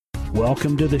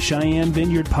Welcome to the Cheyenne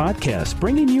Vineyard Podcast,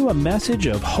 bringing you a message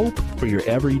of hope for your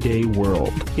everyday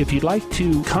world. If you'd like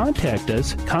to contact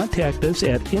us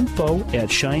at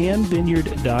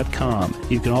info@cheyennevineyard.com.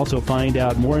 You can also find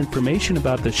out more information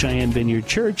about the Cheyenne Vineyard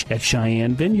Church at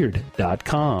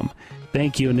cheyennevineyard.com.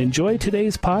 Thank you and enjoy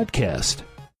today's podcast.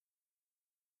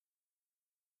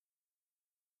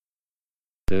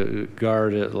 To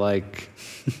guard it like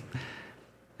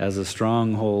as a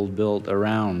stronghold built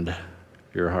around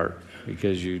your heart,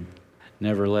 because you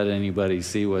never let anybody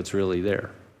see what's really there.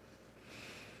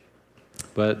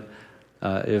 But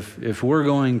if we're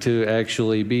going to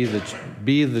actually be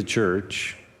the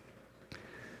church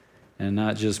and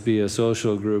not just be a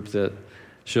social group that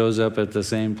shows up at the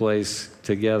same place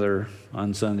together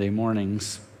on Sunday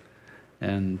mornings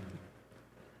and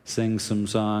sings some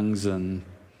songs and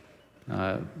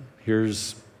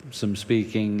hears some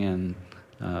speaking and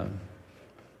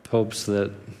hopes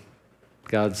that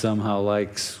God somehow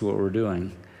likes what we're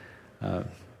doing.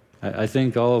 I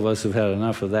think all of us have had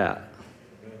enough of that.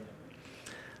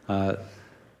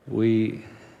 We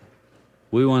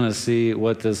want to see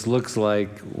what this looks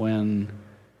like when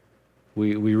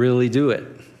we really do it.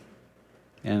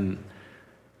 And,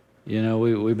 you know,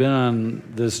 we've been on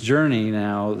this journey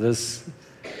now. This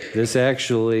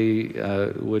actually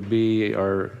would be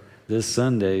this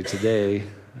Sunday, today,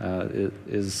 it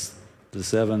is the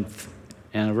 7th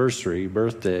anniversary,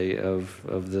 birthday of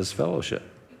this fellowship.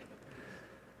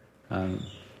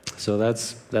 So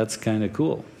that's kind of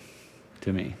cool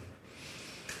to me.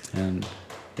 And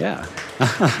yeah.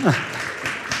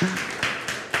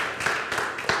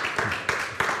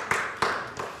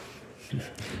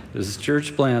 These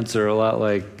church plants are a lot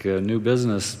like new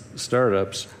business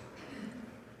startups.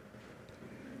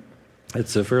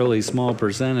 It's a fairly small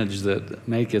percentage that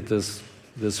make it this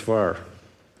far.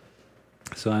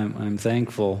 So I'm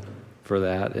thankful for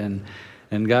that, and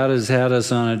God has had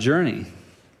us on a journey,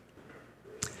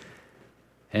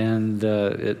 and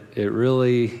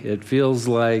it feels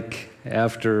like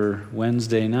after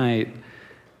Wednesday night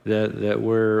that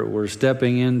we're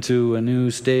stepping into a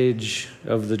new stage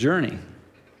of the journey,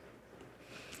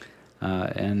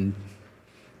 and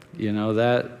you know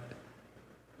that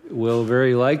will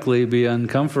very likely be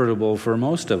uncomfortable for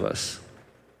most of us,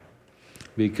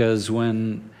 because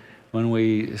when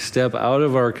we step out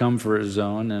of our comfort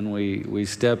zone and we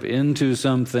step into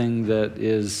something that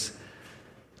is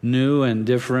new and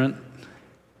different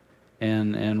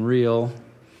and real,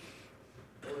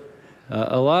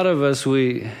 a lot of us,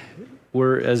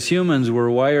 we're as humans, we're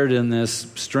wired in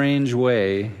this strange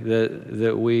way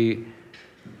that we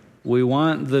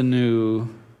want the new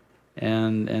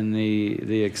and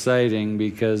the exciting,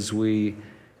 because we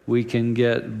can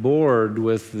get bored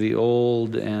with the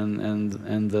old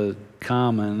and the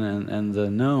common and the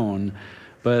known,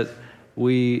 but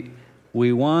we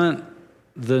want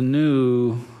the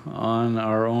new on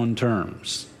our own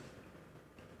terms.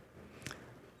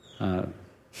 I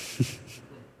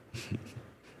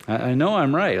know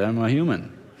I'm right. I'm a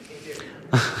human.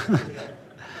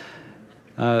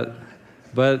 But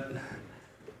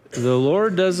the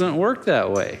Lord doesn't work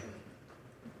that way.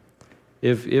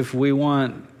 If we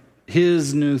want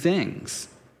His new things,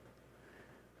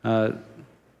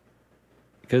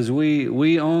 because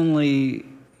we only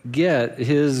get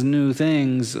His new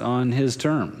things on His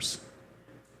terms,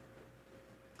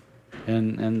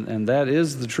 and that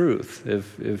is the truth.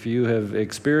 If you have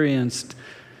experienced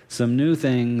some new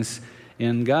things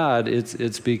in God,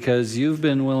 it's because you've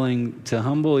been willing to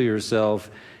humble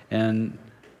yourself and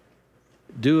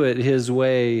do it His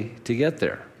way to get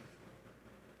there.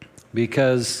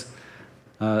 Because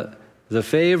the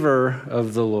favor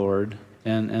of the Lord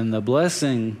and the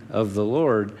blessing of the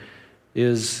Lord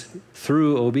is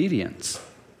through obedience.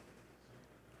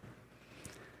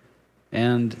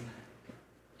 And,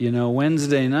 you know,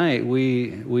 Wednesday night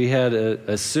we had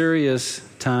a serious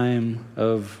time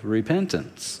of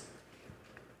repentance.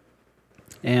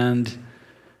 And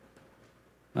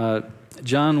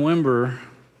John Wimber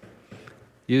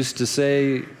used to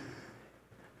say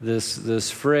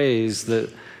this phrase that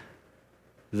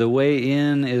the way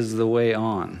in is the way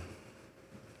on.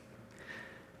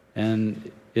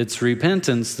 And it's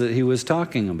repentance that he was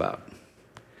talking about.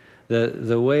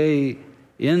 The way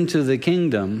into the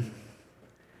kingdom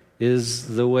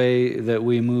is the way that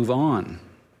we move on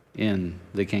in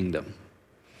the kingdom.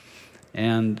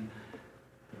 And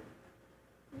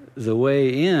the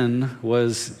way in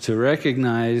was to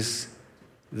recognize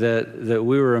that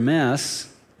we were a mess,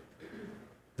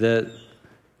 that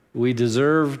we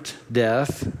deserved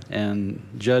death and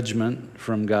judgment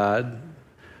from God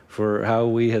for how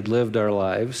we had lived our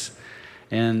lives,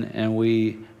 and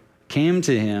we came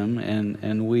to him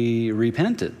and we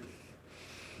repented.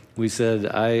 We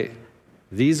said,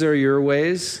 these are your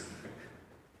ways.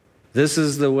 This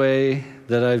is the way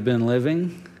that I've been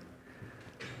living.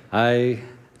 I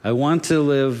want to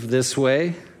live this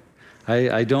way.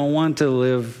 I don't want to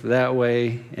live that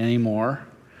way anymore.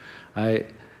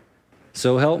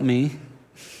 So help me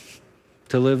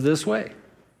to live this way.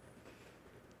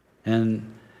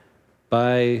 And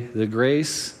by the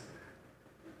grace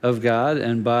of God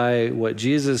and by what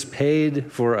Jesus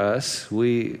paid for us,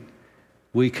 we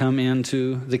come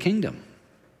into the kingdom.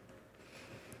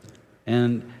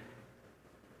 And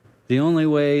the only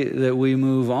way that we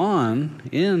move on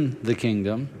in the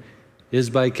kingdom is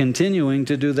by continuing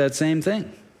to do that same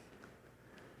thing.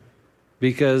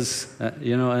 Because,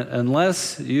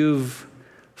 unless you've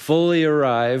fully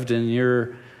arrived and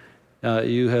you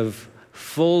have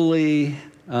fully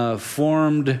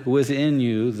formed within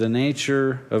you the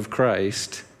nature of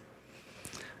Christ,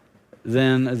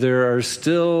 then there are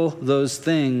still those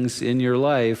things in your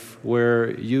life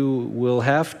where you will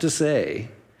have to say,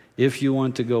 if you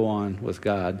want to go on with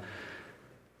God,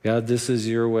 God, this is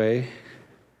your way.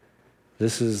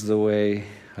 This is the way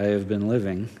I have been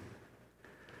living.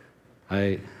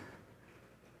 I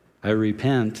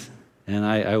repent, and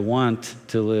I want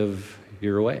to live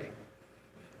your way.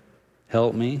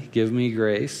 Help me, give me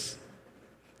grace,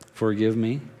 forgive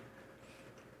me,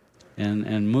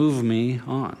 and move me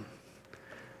on.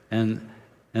 And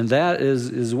that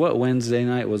is what Wednesday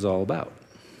night was all about.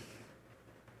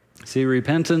 See,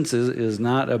 repentance is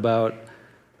not about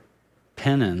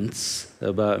penance,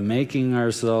 about making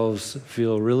ourselves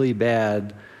feel really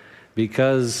bad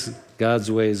because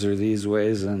God's ways are these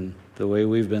ways and the way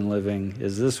we've been living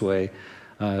is this way.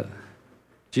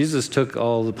 Jesus took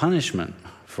all the punishment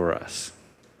for us.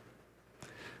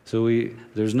 So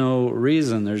there's no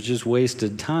reason, there's just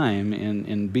wasted time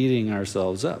in beating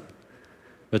ourselves up.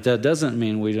 But that doesn't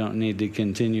mean we don't need to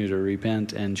continue to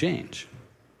repent and change.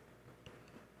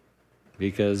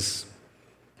 Because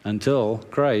until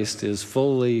Christ is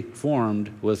fully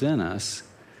formed within us,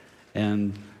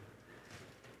 and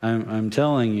I'm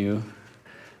telling you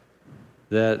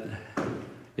that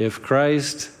if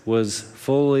Christ was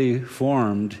fully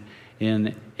formed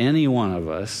in any one of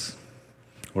us,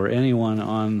 or anyone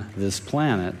on this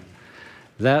planet,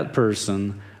 that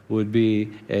person would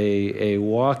be a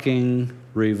walking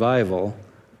revival,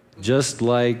 just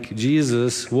like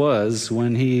Jesus was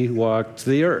when he walked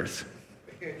the earth.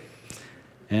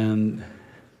 And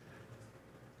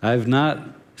I've not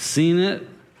seen it,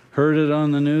 heard it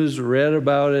on the news, read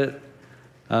about it.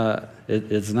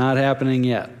 It's not happening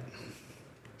yet.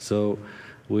 So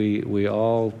we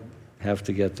all have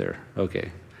to get there.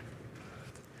 Okay.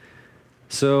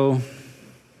 So,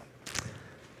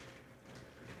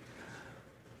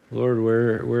 Lord,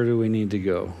 where do we need to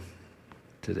go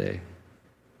today?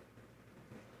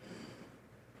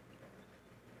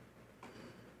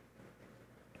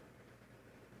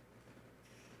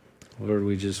 Lord,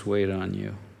 we just wait on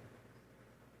you.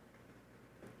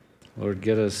 Lord,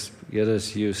 get us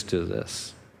used to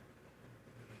this.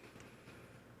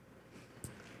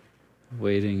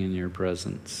 Waiting in your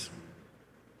presence.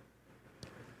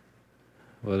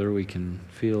 Whether we can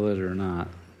feel it or not.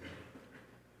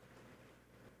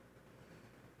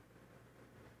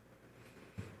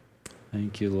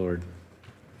 Thank you, Lord.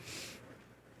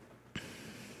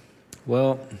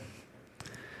 Well,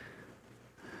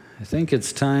 I think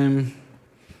it's time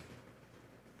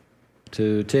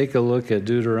to take a look at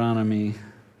Deuteronomy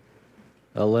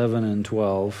 11 and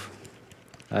 12.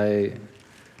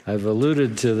 I've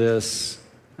alluded to this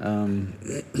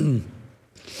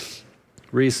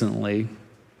recently,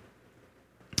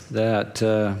 that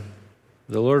the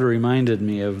Lord reminded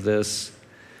me of this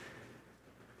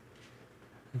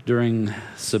during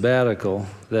sabbatical,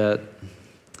 that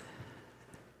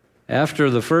after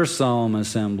the first solemn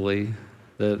assembly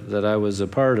that I was a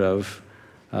part of,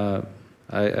 I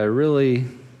really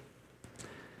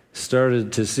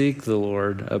started to seek the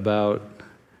Lord about,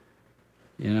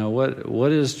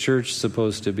 what is church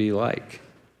supposed to be like?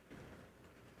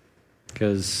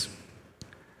 Because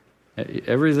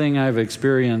everything I've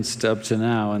experienced up to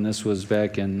now, and this was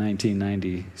back in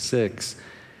 1996,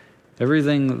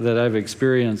 everything that I've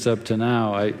experienced up to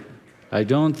now, I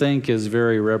don't think is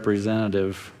very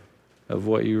representative of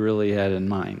what you really had in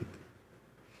mind.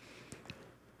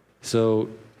 So,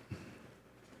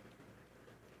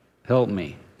 help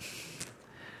me.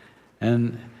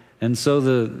 And so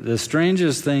the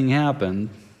strangest thing happened.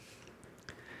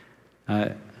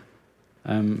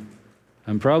 I'm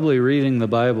probably reading the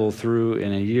Bible through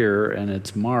in a year, and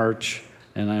it's March,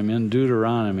 and I'm in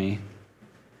Deuteronomy,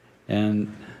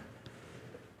 and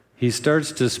he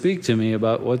starts to speak to me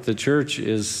about what the church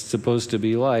is supposed to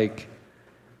be like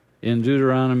in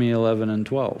Deuteronomy 11 and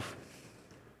 12.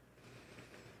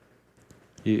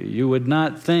 You would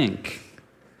not think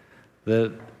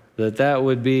that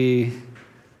would be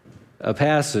a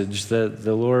passage that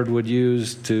the Lord would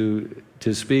use to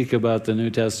speak about the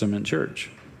New Testament church.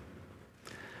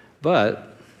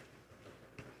 But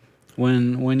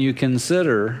when you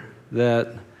consider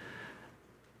that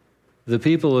the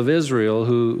people of Israel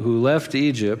who left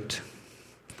Egypt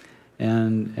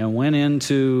and went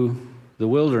into the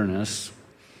wilderness,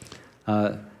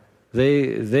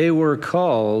 they were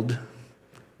called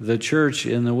the church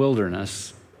in the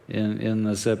wilderness in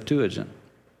the Septuagint,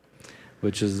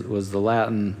 which was the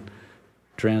Latin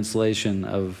translation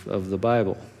of the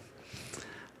Bible.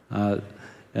 And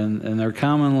they're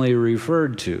commonly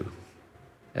referred to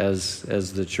as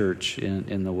the church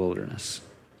in the wilderness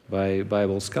by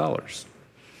Bible scholars.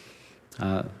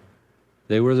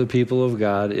 They were the people of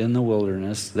God in the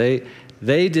wilderness. They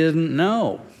didn't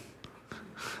know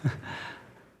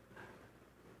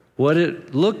what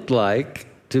it looked like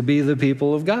to be the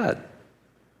people of God.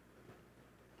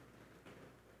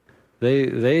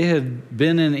 They had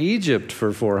been in Egypt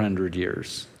for 400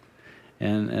 years,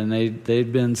 and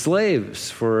they'd been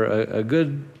slaves for a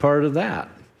good part of that.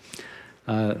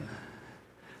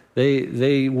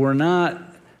 They were not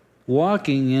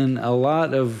walking in a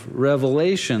lot of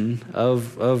revelation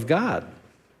of God,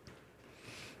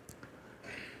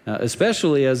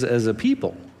 especially as a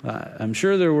people. I'm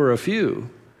sure there were a few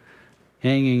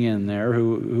hanging in there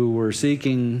who were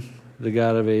seeking the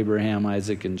God of Abraham,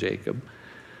 Isaac, and Jacob.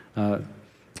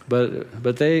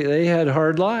 But they had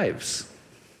hard lives.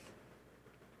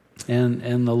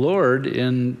 And the Lord,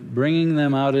 in bringing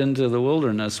them out into the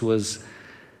wilderness,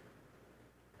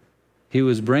 He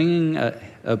was bringing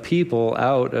a people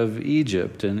out of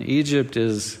Egypt. And Egypt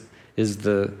is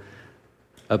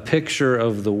a picture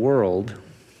of the world.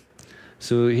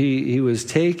 So he was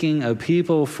taking a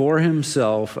people for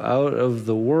himself out of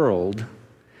the world,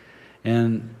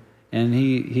 and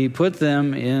he put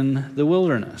them in the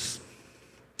wilderness.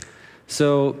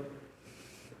 So,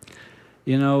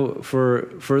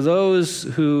 for those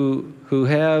who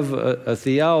have a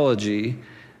theology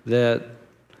that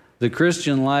the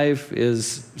Christian life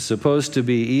is supposed to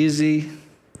be easy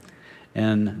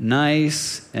and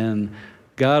nice, and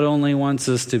God only wants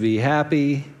us to be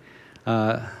happy,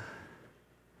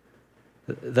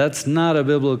 that's not a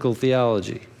biblical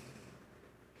theology.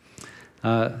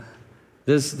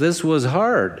 This was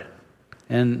hard,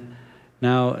 and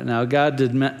now God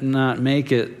did not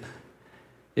make it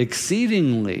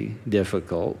exceedingly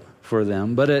difficult for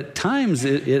them, but at times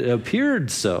it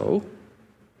appeared so.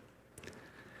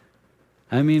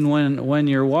 I mean, when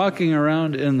you're walking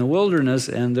around in the wilderness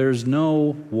and there's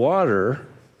no water,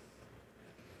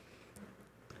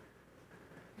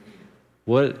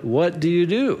 what do you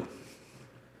do?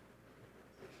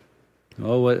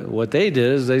 Well, what they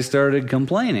did is they started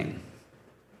complaining.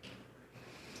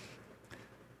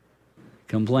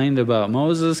 Complained about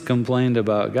Moses, complained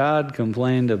about God,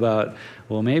 complained about,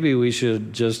 well, maybe we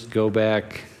should just go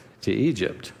back to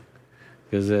Egypt.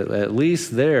 Because at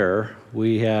least there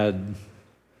we had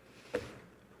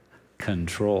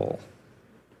control.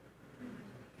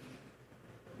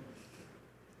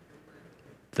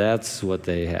 That's what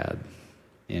they had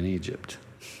in Egypt.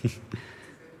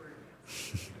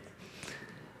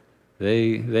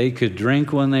 They could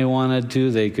drink when they wanted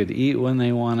to. They could eat when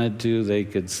they wanted to. They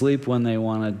could sleep when they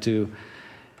wanted to.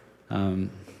 And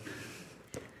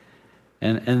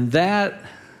that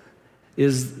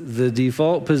is the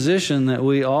default position that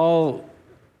we all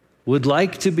would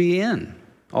like to be in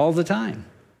all the time.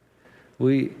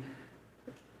 We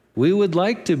would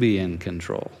like to be in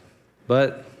control.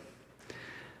 But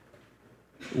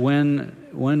when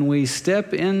we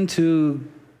step into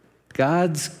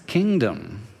God's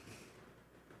kingdom,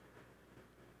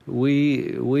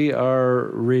 we are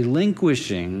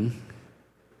relinquishing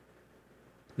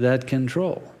that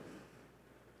control.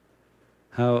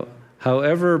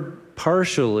 However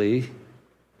partially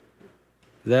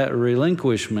that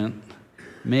relinquishment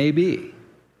may be.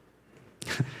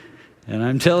 And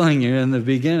I'm telling you, in the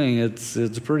beginning,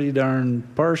 it's pretty darn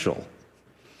partial.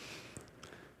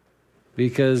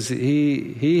 Because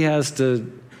he has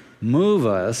to move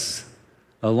us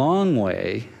a long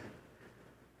way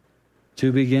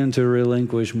to begin to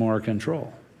relinquish more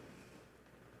control.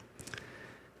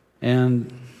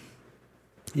 And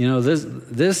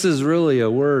this is really a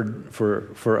word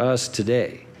for us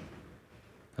today,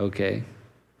 okay?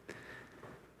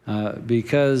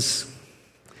 Because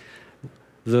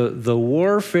the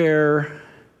warfare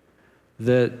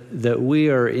that we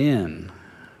are in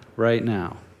right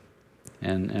now.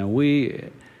 And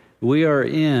we are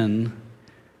in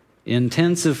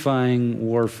intensifying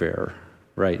warfare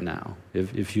right now,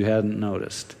 if you hadn't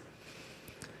noticed.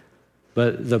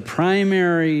 But the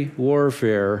primary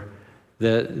warfare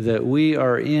that we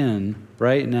are in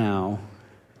right now,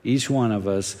 each one of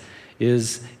us,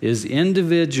 is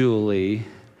individually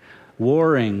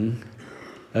warring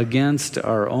against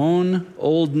our own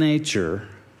old nature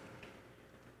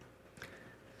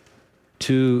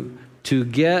to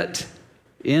get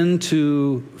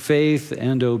into faith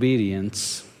and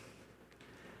obedience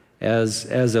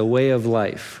as a way of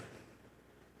life.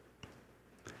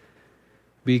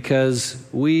 Because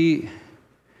in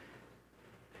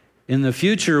the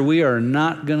future, we are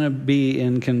not going to be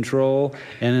in control,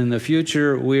 and in the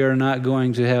future, we are not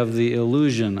going to have the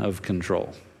illusion of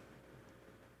control.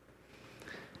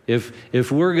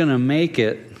 If we're going to make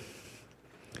it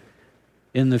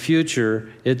in the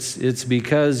future, it's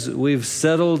because we've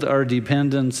settled our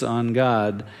dependence on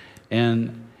God,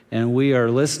 and we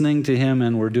are listening to Him,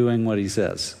 and we're doing what He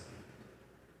says.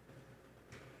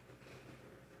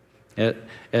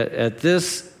 At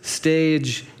this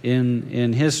stage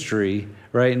in history,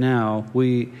 right now,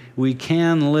 we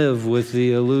can live with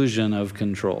the illusion of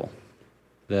control,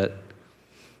 that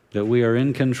we are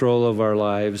in control of our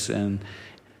lives, and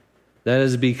that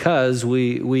is because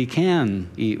we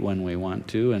can eat when we want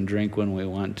to, and drink when we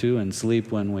want to, and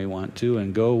sleep when we want to,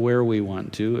 and go where we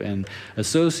want to, and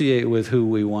associate with who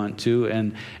we want to,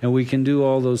 and we can do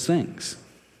all those things.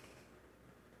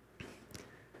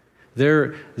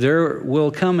 There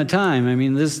will come a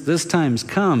time, this time's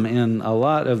come in a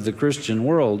lot of the Christian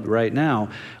world right now,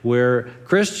 where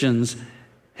Christians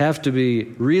have to be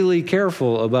really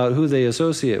careful about who they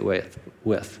associate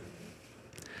with.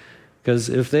 Because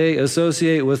if they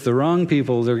associate with the wrong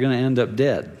people, they're going to end up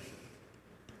dead.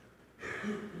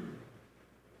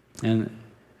 And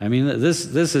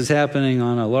this is happening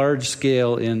on a large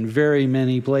scale in very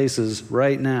many places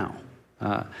right now.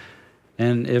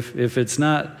 And if it's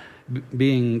not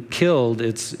being killed,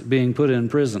 it's being put in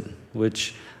prison,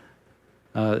 which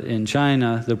in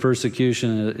China, the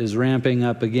persecution is ramping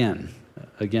up again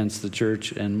against the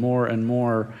church, and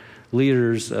more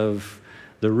leaders of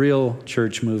the real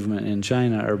church movement in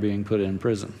China are being put in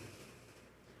prison.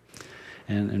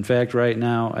 And in fact, right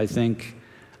now, I think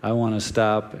I want to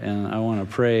stop and I want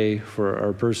to pray for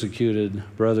our persecuted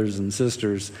brothers and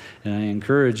sisters, and I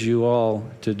encourage you all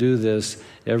to do this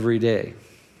every day.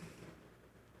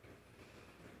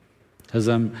 Because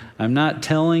I'm not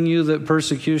telling you that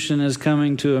persecution is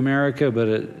coming to America, but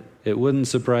it wouldn't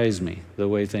surprise me the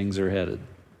way things are headed.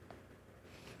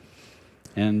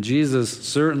 And Jesus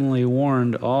certainly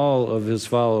warned all of His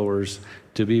followers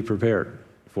to be prepared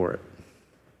for it.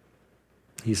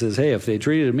 He says, hey, if they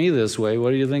treated me this way,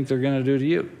 what do you think they're going to do to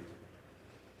you?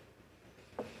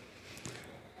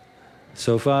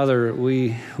 So, Father,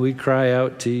 we cry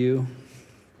out to you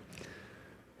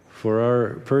for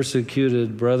our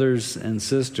persecuted brothers and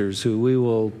sisters who we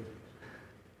will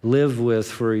live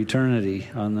with for eternity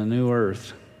on the new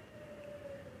earth.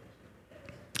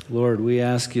 Lord, we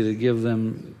ask you to give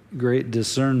them great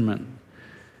discernment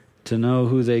to know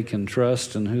who they can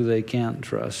trust and who they can't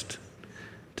trust,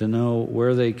 to know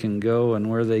where they can go and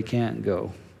where they can't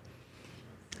go,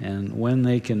 and when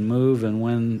they can move and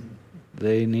when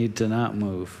they need to not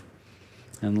move.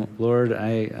 And Lord,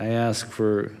 I ask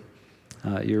for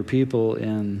your people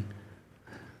in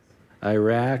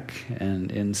Iraq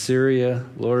and in Syria,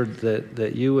 Lord,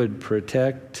 that you would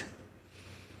protect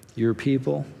your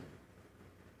people,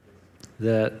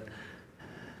 that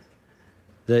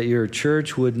your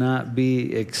church would not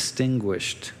be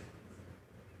extinguished,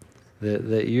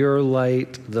 that your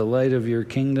light, the light of your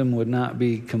kingdom, would not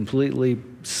be completely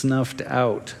snuffed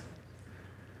out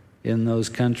in those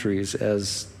countries,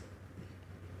 as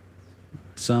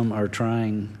some are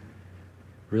trying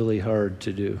really hard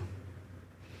to do.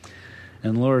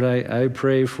 And Lord, I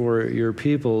pray for your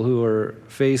people who are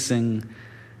facing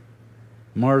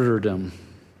martyrdom,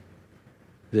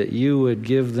 that you would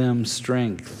give them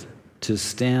strength to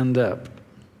stand up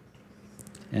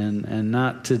and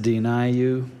not to deny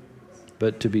you,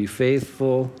 but to be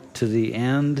faithful to the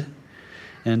end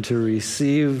and to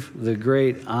receive the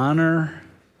great honor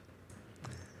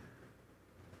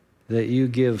that you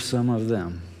give some of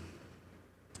them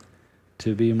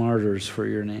to be martyrs for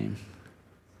your name.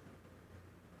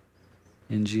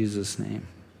 In Jesus' name.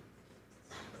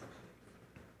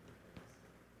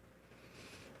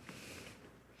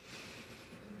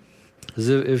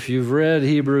 If you've read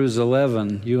Hebrews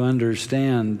 11, you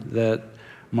understand that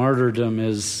martyrdom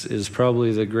is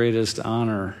probably the greatest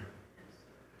honor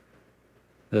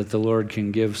that the Lord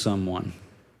can give someone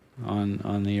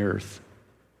on the earth.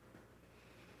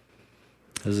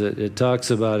 As it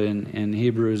talks about in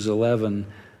Hebrews 11,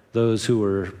 those who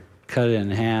were cut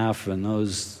in half and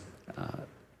those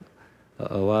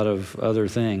a lot of other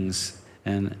things,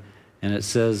 and it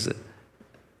says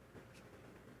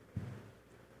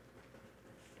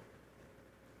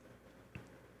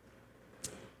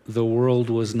the world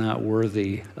was not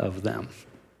worthy of them.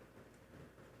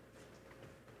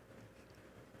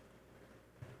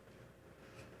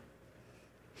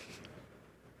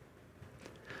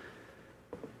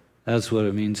 That's what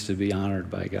it means to be honored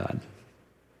by God.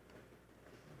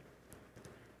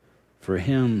 For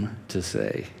Him to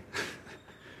say,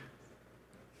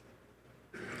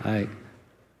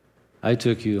 I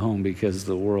took you home because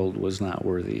the world was not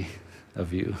worthy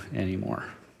of you anymore.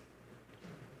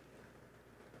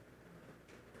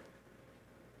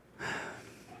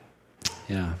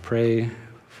 Yeah, pray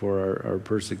for our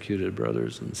persecuted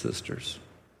brothers and sisters.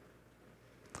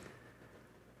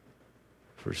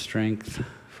 For strength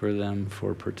for them,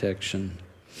 for protection.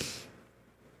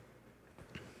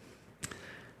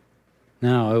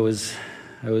 Now, I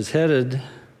was headed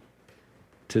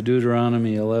to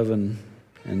Deuteronomy 11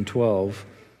 and 12,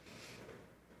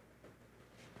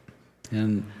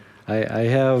 and I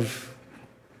have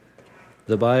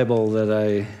the Bible that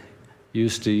I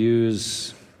used to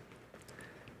use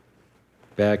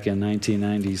back in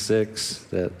 1996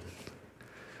 that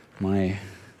my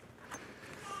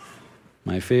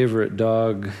favorite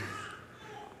dog,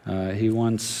 he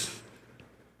once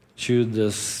chewed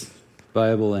this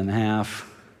Bible in half,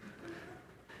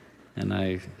 and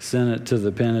I sent it to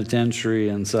the penitentiary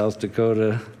in South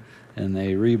Dakota, and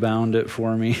they rebound it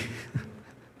for me.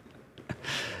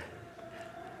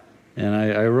 And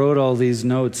I wrote all these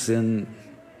notes in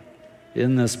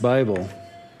this Bible.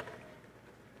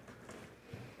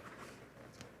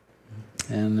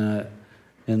 And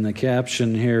in the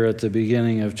caption here at the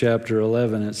beginning of chapter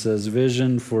 11, it says,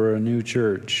 Vision for a New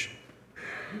Church.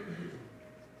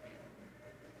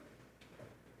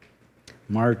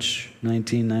 March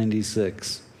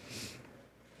 1996.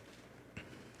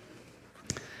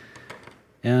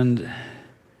 And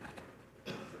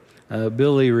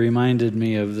Billy reminded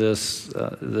me of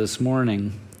this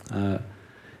morning.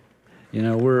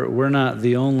 We're not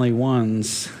the only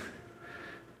ones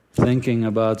thinking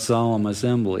about solemn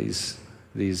assemblies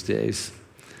these days.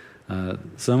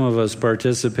 Some of us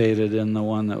participated in the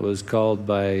one that was called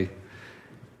by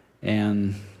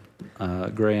Anne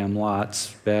Graham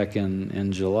Lotz back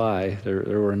in July.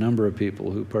 There were a number of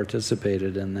people who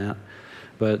participated in that.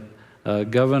 But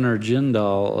Governor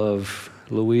Jindal of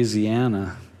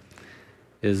Louisiana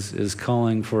is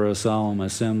calling for a solemn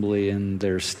assembly in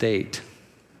their state.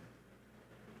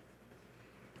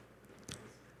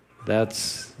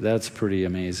 That's pretty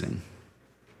amazing.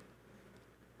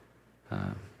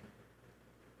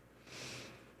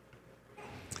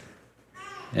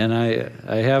 And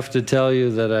I have to tell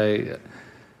you that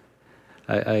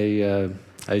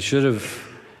I should have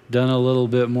done a little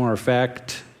bit more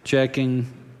fact checking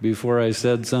before I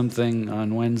said something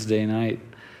on Wednesday night.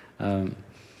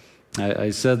 I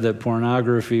said that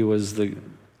pornography was the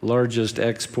largest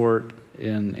export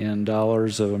in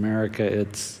dollars of America.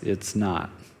 It's not.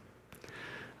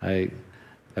 I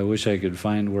wish I could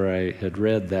find where I had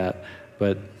read that,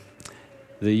 but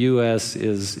the U.S.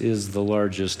 is the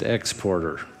largest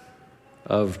exporter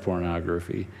of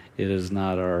pornography. It is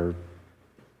not our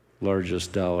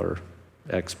largest dollar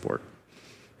export.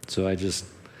 So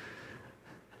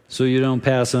you don't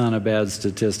pass on a bad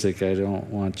statistic, I don't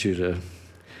want you to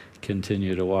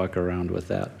continue to walk around with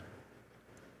that.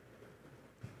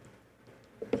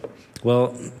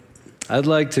 Well, I'd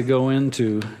like to go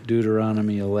into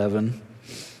Deuteronomy 11,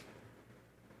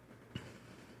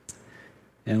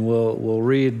 and we'll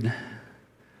read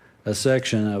a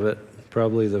section of it,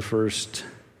 probably the first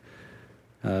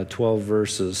 12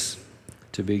 verses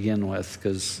to begin with,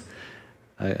 because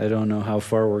I don't know how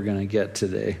far we're going to get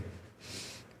today.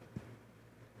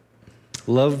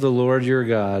 Love the Lord your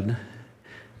God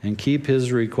and keep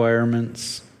His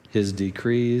requirements, His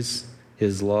decrees,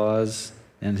 His laws,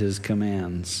 and His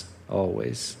commands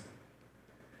always.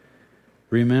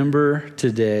 Remember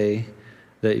today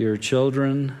that your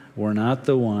children were not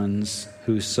the ones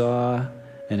who saw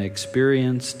and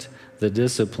experienced the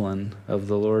discipline of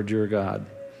the Lord your God,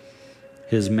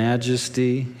 His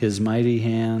majesty, His mighty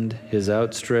hand, His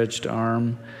outstretched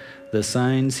arm, the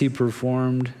signs He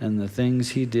performed, and the things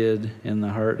He did in the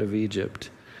heart of Egypt,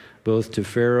 both to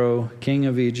Pharaoh, king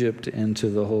of Egypt, and to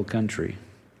the whole country.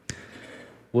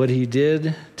 What He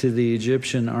did to the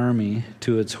Egyptian army,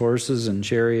 to its horses and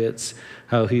chariots,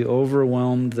 how he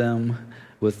overwhelmed them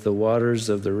with the waters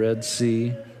of the Red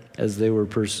Sea as they were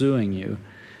pursuing you,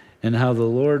 and how the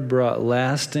Lord brought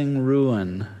lasting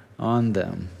ruin on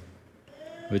them,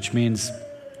 which means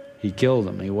he killed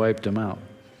them, he wiped them out.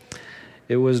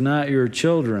 It was not your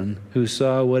children who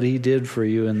saw what he did for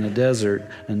you in the desert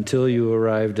until you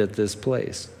arrived at this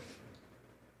place.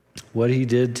 What he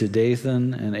did to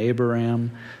Dathan and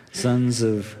Abiram, sons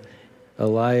of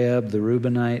Eliab the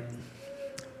Reubenite,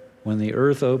 when the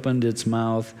earth opened its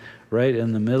mouth right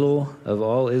in the middle of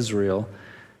all Israel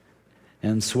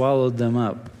and swallowed them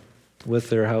up with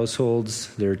their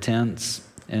households, their tents,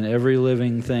 and every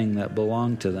living thing that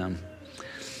belonged to them.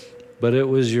 But it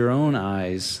was your own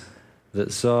eyes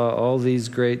that saw all these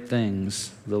great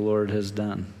things the Lord has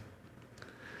done.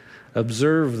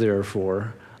 Observe,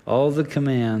 therefore, all the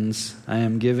commands I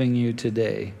am giving you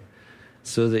today,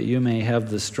 so that you may have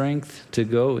the strength to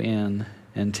go in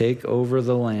and take over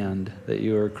the land that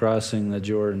you are crossing the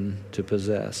Jordan to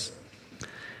possess,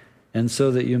 and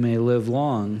so that you may live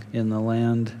long in the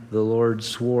land the Lord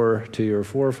swore to your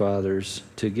forefathers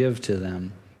to give to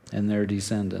them and their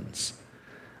descendants,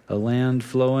 a land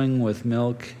flowing with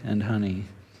milk and honey.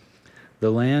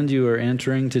 The land you are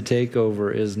entering to take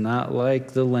over is not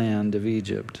like the land of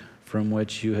Egypt, from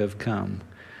which you have come,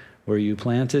 where you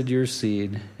planted your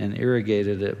seed and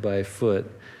irrigated it by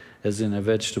foot as in a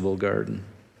vegetable garden.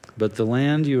 But the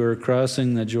land you are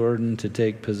crossing the Jordan to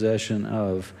take possession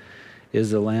of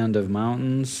is a land of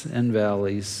mountains and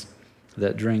valleys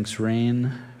that drinks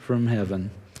rain from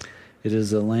heaven. It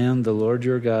is a land the Lord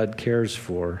your God cares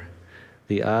for.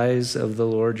 The eyes of the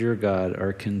Lord your God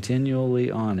are continually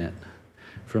on it,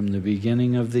 from the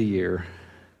beginning of the year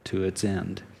to its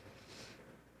end.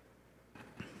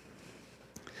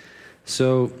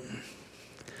 So,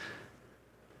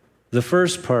 the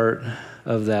first part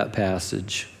of that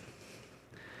passage,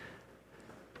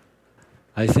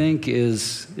 I think,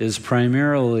 is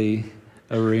primarily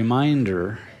a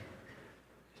reminder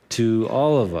to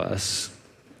all of us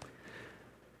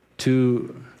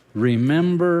to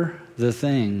remember the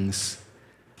things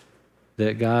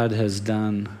that God has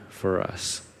done for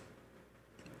us.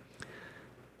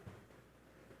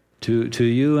 To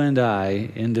you and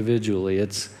I individually,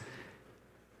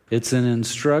 it's an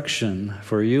instruction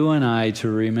for you and I to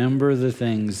remember the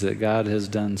things that God has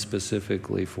done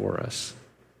specifically for us.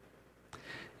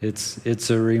 It's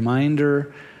a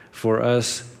reminder for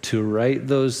us to write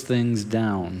those things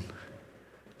down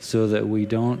so that we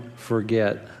don't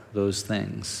forget those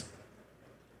things.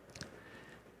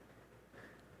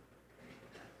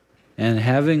 And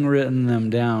having written them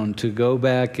down, to go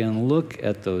back and look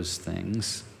at those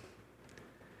things,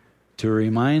 to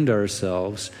remind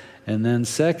ourselves, and then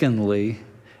secondly,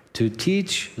 to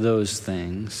teach those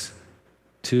things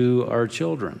to our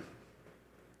children,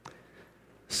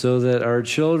 so that our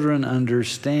children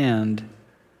understand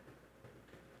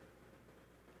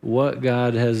what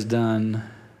God has done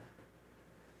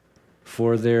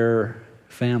for their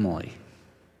family.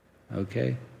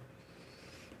 Okay?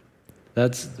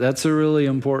 That's a really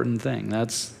important thing.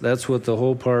 That's what the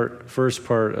whole first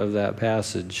part of that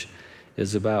passage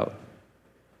is about.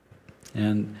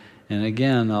 And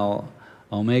again, I'll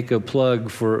make a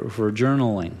plug for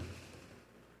journaling.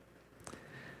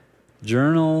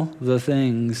 Journal the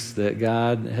things that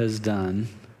God has done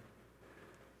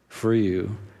for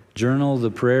you. Journal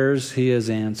the prayers he has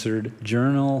answered.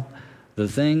 Journal the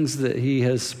things that he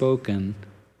has spoken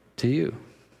to you.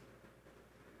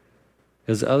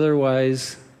 Because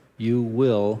otherwise, you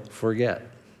will forget,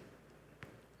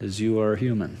 as you are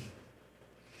human.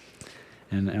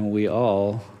 And we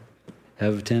all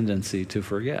have a tendency to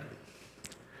forget.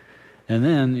 And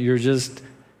then you're just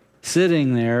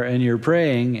sitting there and you're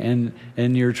praying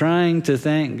and you're trying to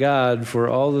thank God for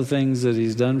all the things that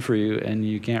he's done for you, and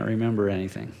you can't remember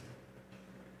anything.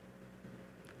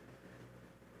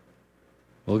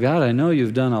 Well, God, I know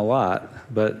you've done a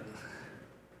lot, but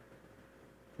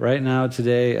right now,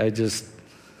 today, I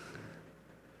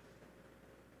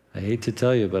hate to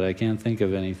tell you, but I can't think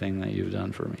of anything that you've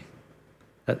done for me.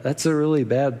 That's a really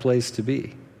bad place to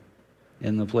be,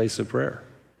 in the place of prayer.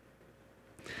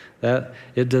 That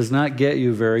it does not get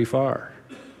you very far.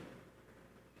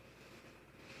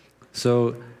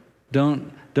 So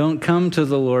don't come to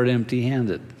the Lord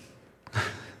empty-handed.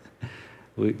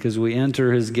 Because we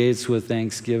enter his gates with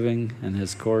thanksgiving and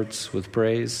his courts with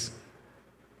praise.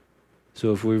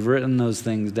 So if we've written those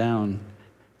things down,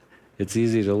 it's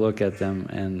easy to look at them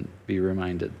and be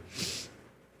reminded.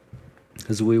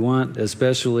 Because we want,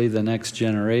 especially the next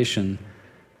generation,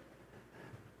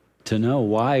 to know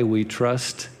why we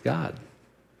trust God.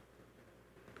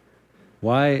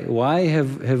 Why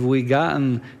have we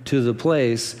gotten to the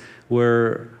place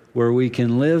where we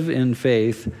can live in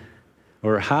faith,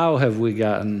 or how have we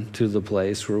gotten to the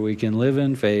place where we can live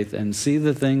in faith and see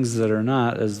the things that are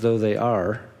not as though they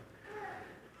are,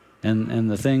 and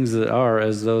the things that are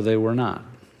as though they were not?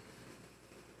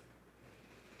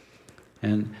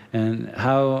 And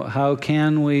how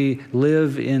can we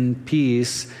live in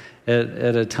peace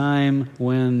at a time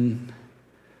when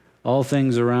all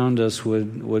things around us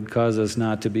would cause us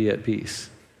not to be at peace?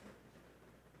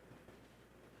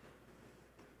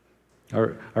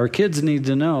 Our kids need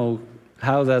to know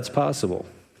how that's possible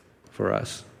for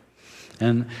us.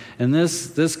 And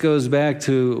this goes back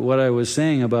to what I was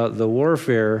saying about the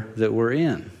warfare that we're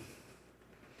in.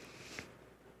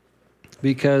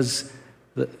 Because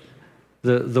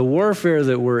the warfare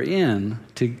that we're in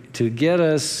to get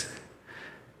us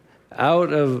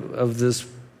out of this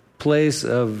place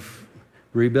of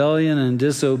rebellion and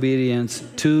disobedience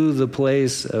to the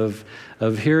place of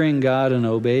hearing God and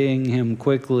obeying Him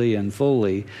quickly and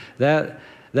fully, that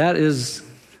is,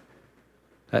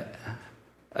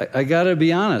 I got to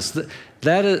be honest,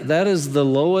 that is the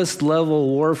lowest level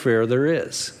warfare there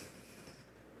is.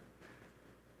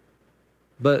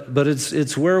 But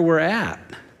it's where we're at,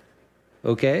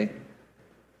 okay?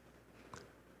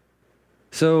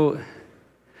 So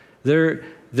there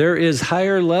is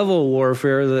higher level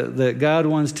warfare that God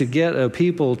wants to get a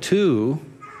people to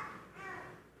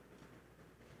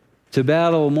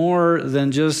battle more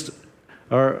than just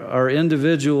our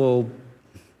individual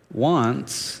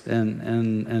wants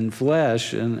and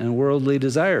flesh and worldly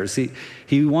desires.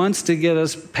 He wants to get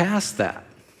us past that.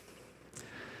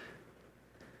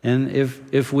 And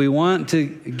if we want to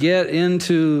get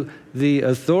into the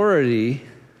authority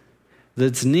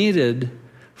that's needed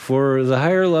for the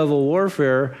higher level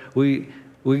warfare, we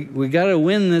got to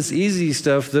win this easy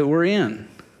stuff that we're in.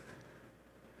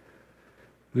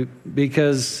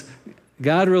 Because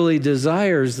God really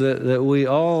desires that we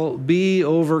all be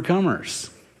overcomers.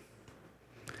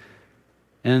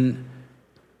 And,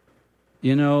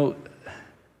 you know,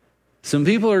 some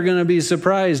people are going to be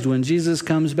surprised when Jesus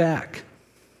comes back.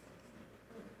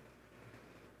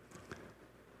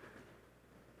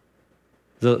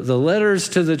 The letters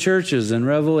to the churches in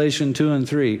Revelation 2 and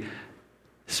 3,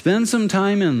 spend some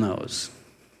time in those.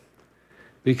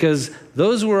 Because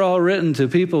those were all written to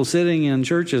people sitting in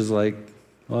churches like,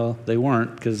 well, they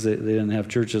weren't, because they didn't have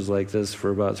churches like this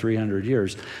for about 300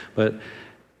 years. But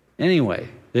anyway,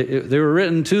 they were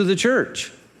written to the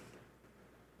church.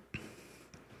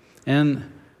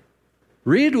 And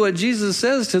read what Jesus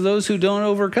says to those who don't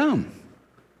overcome.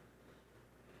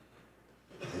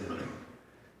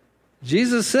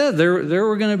 Jesus said there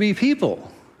were going to be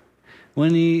people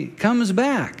when He comes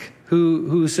back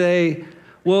who say,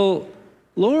 well,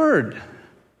 Lord,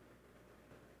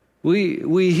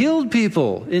 we healed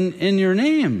people in your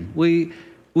name. We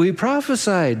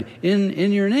prophesied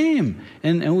in your name.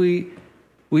 And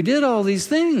we did all these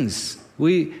things.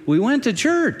 We went to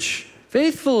church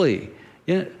faithfully.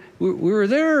 We were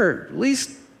there at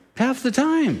least half the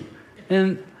time.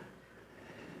 And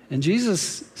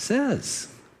Jesus says,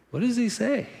 what does He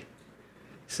say?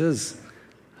 He says,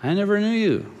 I never knew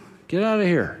you. Get out of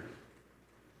here.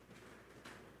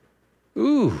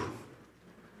 Ooh,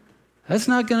 that's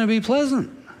not going to be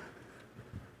pleasant.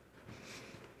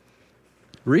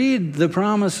 Read the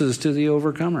promises to the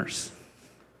overcomers.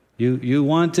 You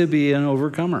want to be an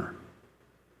overcomer.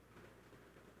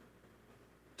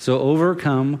 So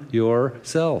overcome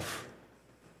yourself.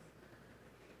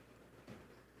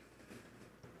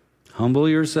 Humble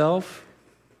yourself.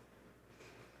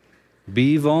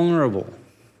 Be vulnerable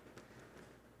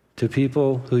to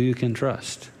people who you can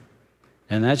trust.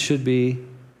 And that should be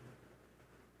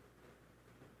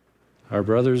our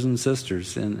brothers and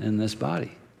sisters in this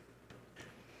body.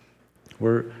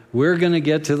 We're going to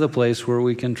get to the place where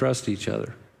we can trust each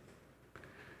other,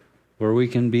 where we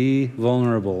can be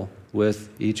vulnerable with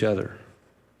each other,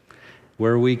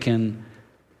 where we can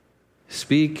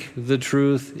speak the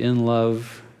truth in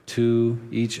love to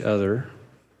each other,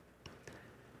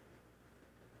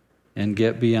 and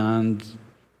get beyond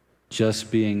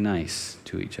just being nice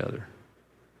to each other.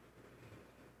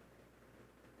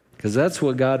 Because that's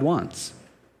what God wants.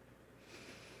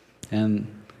 And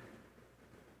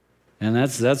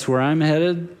that's where I'm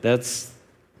headed. That's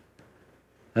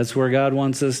where God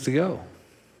wants us to go.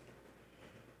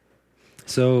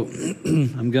 So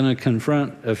I'm going to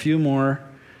confront a few more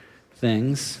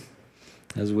things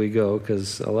as we go,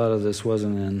 because a lot of this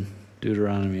wasn't in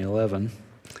Deuteronomy 11.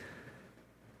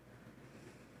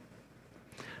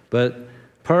 But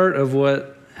part of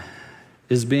what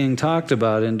is being talked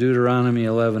about in Deuteronomy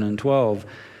 11 and 12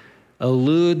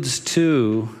 alludes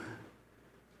to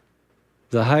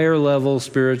the higher level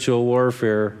spiritual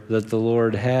warfare that the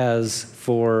Lord has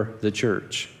for the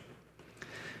church.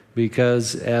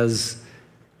 Because as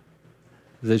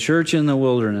the church in the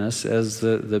wilderness, as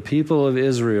the people of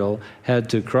Israel had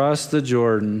to cross the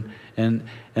Jordan, and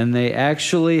they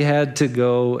actually had to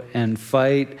go and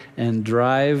fight and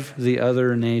drive the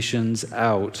other nations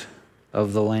out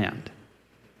of the land.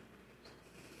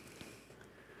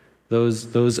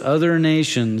 Those other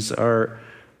nations are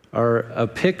a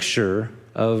picture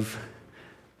of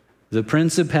the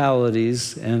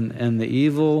principalities and the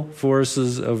evil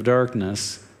forces of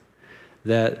darkness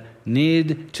that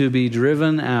need to be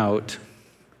driven out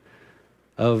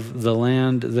of the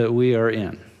land that we are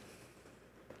in.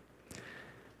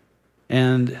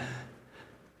 And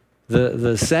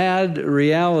the sad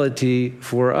reality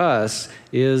for us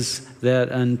is that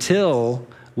until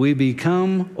we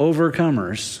become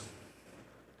overcomers,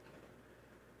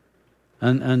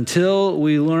 until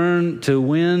we learn to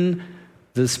win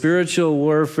the spiritual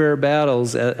warfare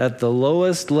battles at the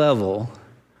lowest level,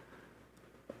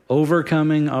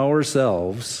 overcoming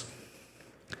ourselves,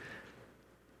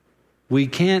 we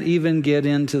can't even get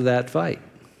into that fight.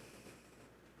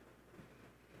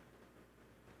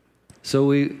 So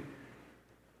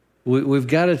we've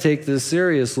got to take this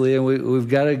seriously, and we've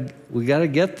got to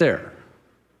get there,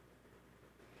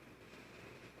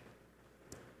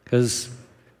 because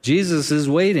Jesus is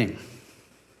waiting.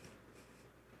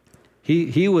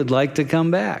 He would like to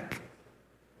come back.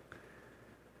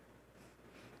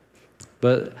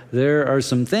 But there are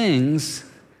some things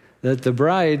that the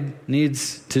bride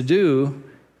needs to do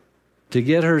to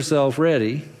get herself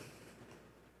ready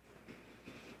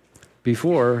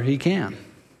before he can.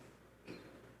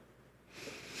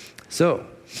 So,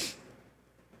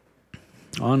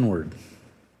 onward.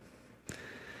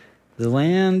 The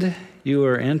land you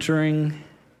are entering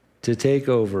to take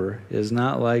over is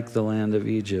not like the land of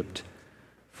Egypt,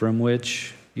 from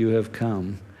which you have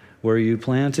come, where you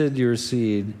planted your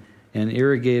seed and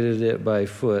irrigated it by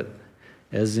foot,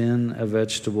 as in a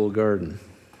vegetable garden.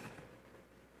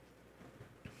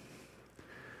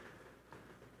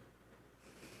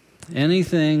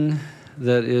 Anything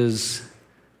that is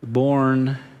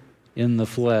born in the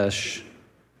flesh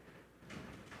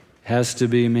has to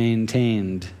be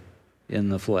maintained in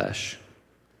the flesh.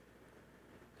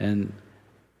 And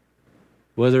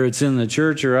whether it's in the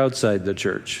church or outside the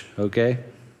church, okay?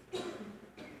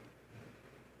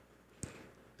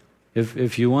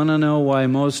 If you want to know why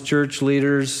most church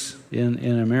leaders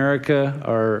in America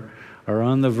are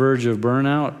on the verge of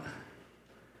burnout,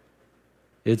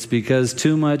 it's because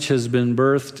too much has been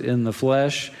birthed in the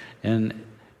flesh, and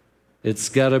it's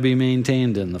got to be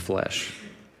maintained in the flesh.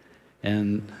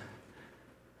 And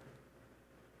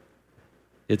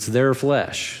it's their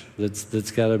flesh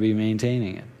that's got to be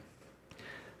maintaining it.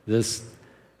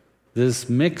 This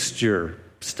mixture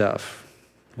stuff,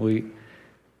 we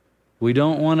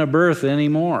don't want to birth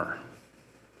anymore.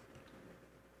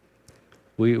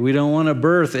 We don't want to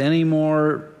birth any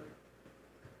more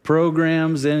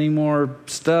programs, any more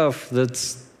stuff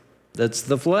that's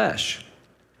the flesh.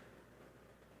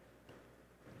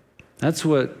 That's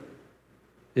what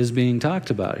is being talked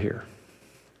about here.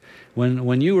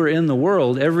 When you were in the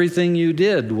world, everything you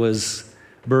did was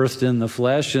birthed in the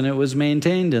flesh, and it was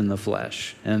maintained in the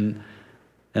flesh. And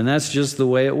that's just the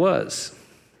way it was.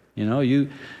 You know, you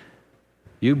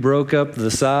broke up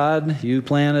the sod, you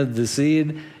planted the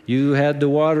seed, you had to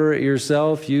water it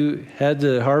yourself, you had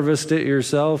to harvest it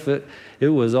yourself. It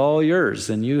was all yours,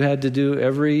 and you had to do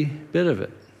every bit of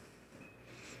it.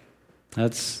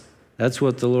 That's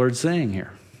what the Lord's saying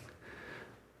here.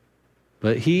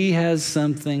 But he has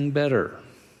something better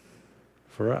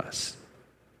for us.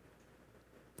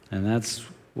 And that's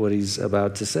what he's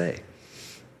about to say.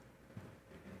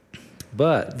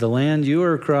 But the land you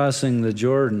are crossing the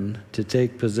Jordan to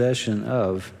take possession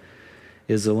of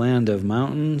is a land of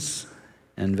mountains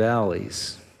and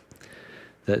valleys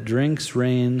that drinks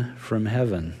rain from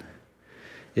heaven.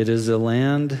 It is a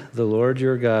land the Lord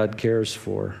your God cares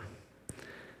for.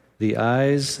 The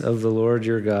eyes of the Lord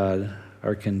your God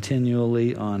are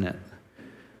continually on it,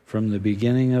 from the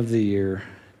beginning of the year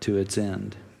to its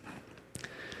end.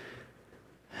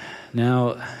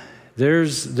 Now,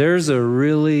 there's a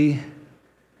really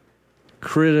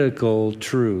critical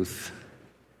truth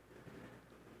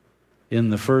in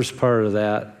the first part of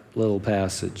that little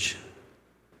passage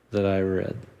that I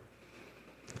read.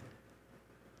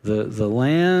 The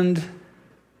land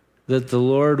that the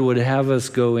Lord would have us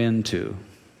go into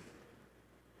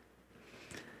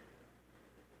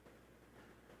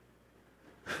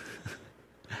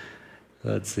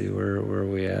Let's see, where are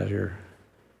we at here?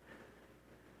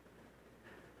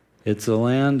 It's a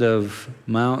land of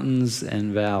mountains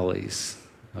and valleys.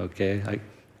 Okay,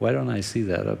 why don't I see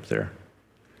that up there?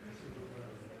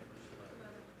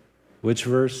 Which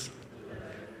verse?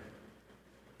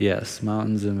 Yes,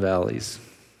 mountains and valleys.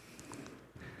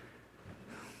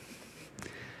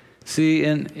 See,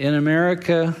 in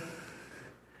America,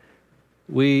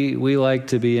 we like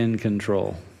to be in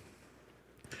control.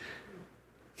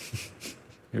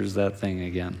 Here's that thing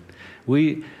again.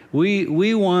 We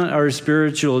want our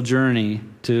spiritual journey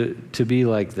to be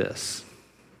like this.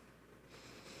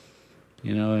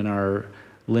 You know, in our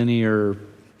linear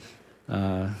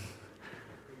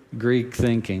Greek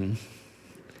thinking,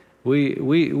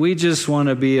 we just want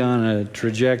to be on a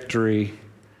trajectory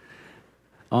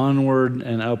onward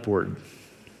and upward.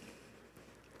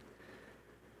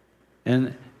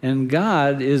 And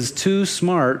God is too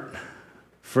smart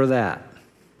for that.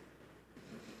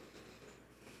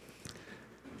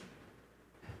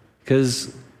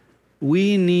 Because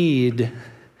we need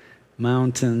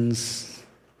mountains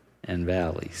and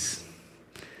valleys.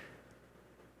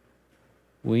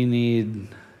 We need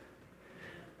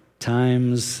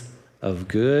times of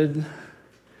good,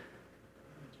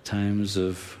 times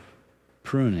of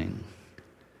pruning,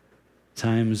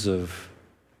 times of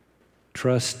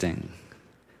trusting,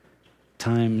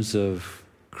 times of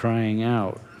crying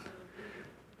out,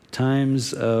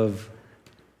 times of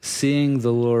seeing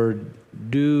the Lord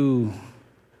do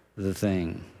the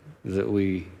thing that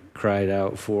we cried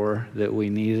out for, that we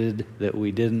needed, that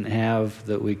we didn't have,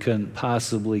 that we couldn't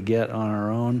possibly get on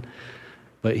our own,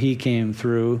 but He came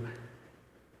through,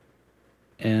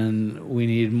 and we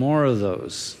need more of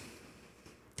those.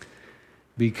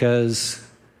 Because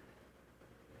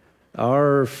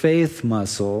our faith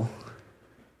muscle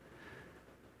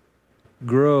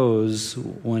grows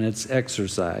when it's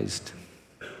exercised.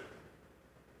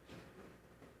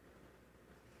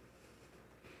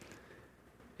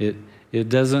 It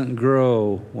doesn't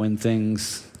grow when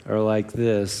things are like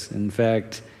this. In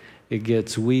fact, it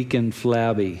gets weak and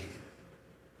flabby.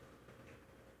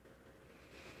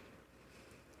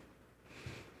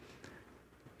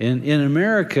 In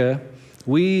America,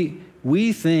 we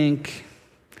think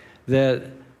that,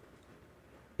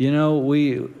 you know,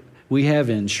 we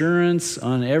have insurance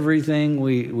on everything.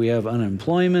 We have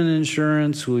unemployment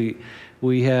insurance.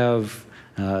 We have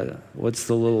what's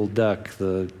the little duck,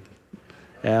 the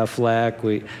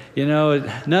Aflac.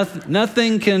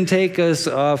 Nothing can take us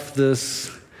off this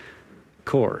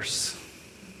course.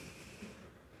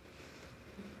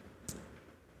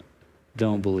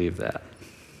 Don't believe that.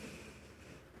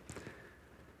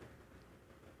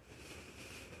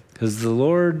 Because the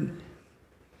Lord,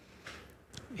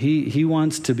 He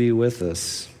wants to be with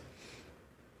us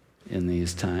in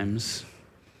these times.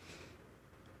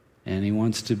 And He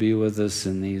wants to be with us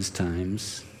in these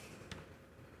times.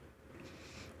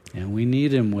 And we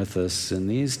need Him with us in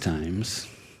these times.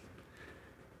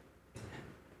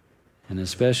 And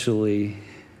especially,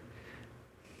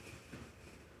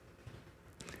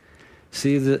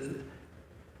 see,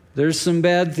 there's some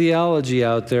bad theology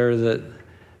out there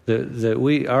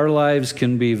that our lives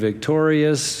can be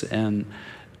victorious and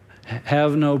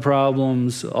have no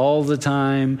problems all the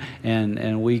time,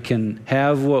 and we can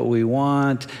have what we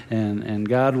want, and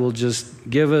God will just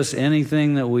give us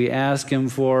anything that we ask Him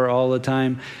for all the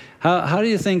time. How do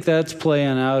you think that's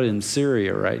playing out in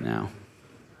Syria right now?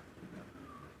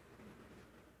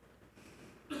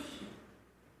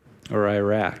 Or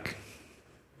Iraq?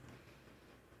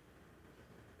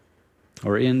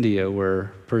 Or India,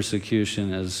 where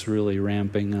persecution is really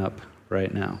ramping up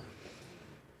right now?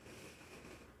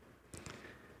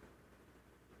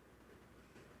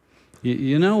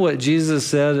 You know what Jesus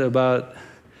said about,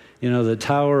 the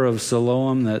Tower of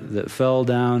Siloam that fell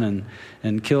down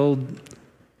and killed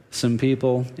some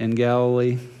people in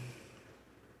Galilee?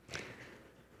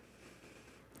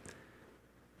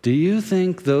 Do you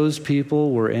think those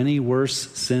people were any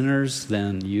worse sinners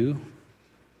than you?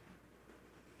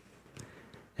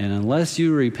 And unless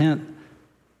you repent,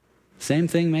 same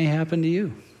thing may happen to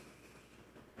you.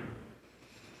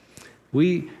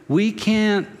 We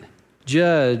can't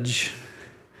judge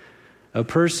a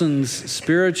person's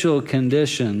spiritual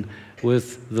condition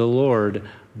with the Lord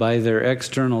by their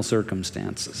external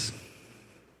circumstances.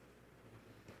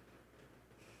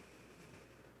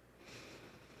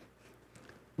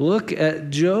 Look at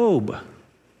Job.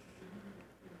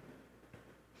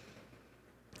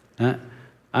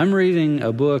 I'm reading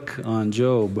a book on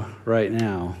Job right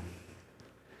now.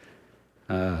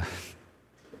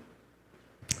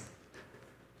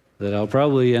 That I'll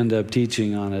probably end up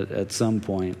teaching on it at some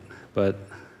point. But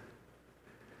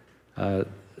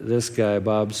This guy,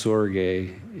 Bob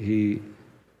Sorge,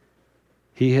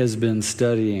 he has been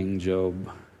studying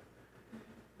Job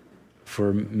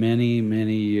for many,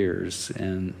 many years,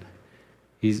 and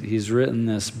he's written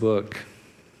this book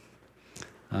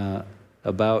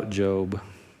about Job.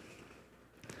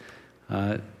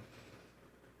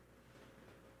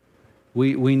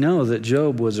 We know that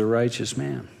Job was a righteous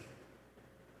man.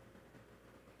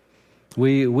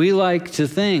 We like to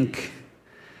think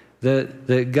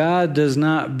that God does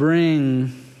not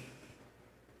bring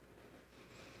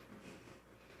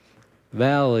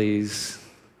valleys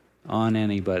on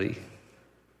anybody.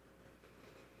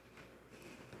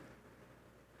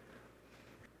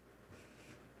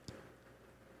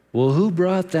 Well, who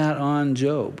brought that on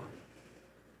Job?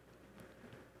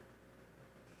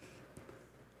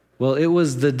 Well, it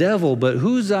was the devil, but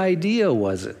whose idea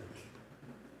was it?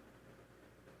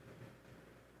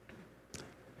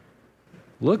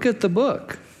 Look at the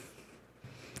book.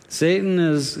 Satan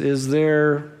is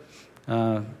there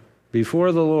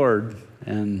before the Lord,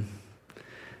 and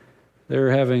they're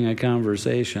having a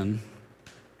conversation,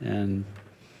 and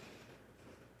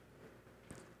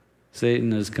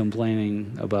Satan is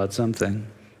complaining about something.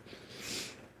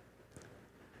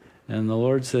 And the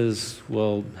Lord says,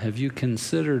 well, have you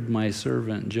considered my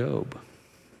servant Job?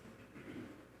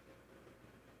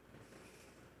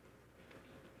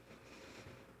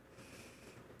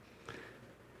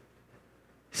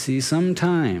 See,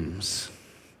 sometimes,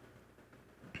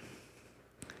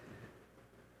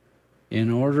 in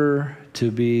order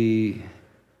to be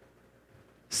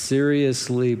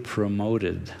seriously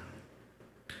promoted,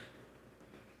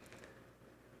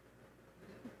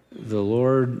 the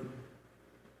Lord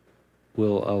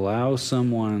will allow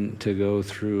someone to go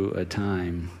through a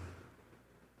time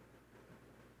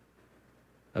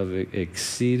of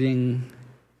exceeding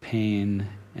pain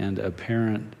and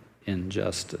apparent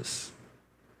injustice.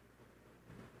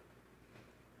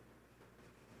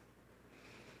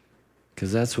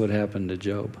 Because that's what happened to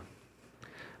Job.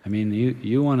 I mean,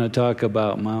 you want to talk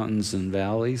about mountains and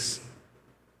valleys?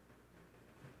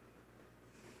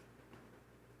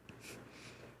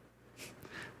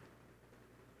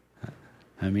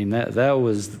 I mean, that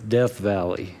was Death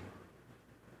Valley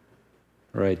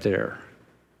right there.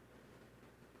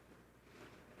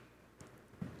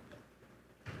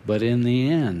 But in the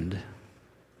end,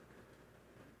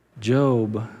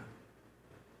 Job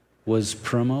was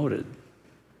promoted.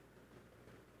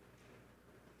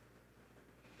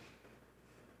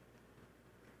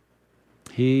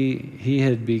 He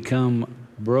had become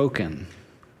broken.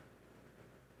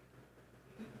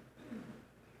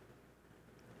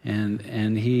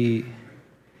 And he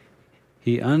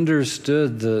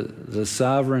understood the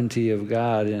sovereignty of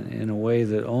God in a way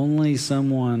that only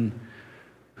someone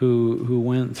who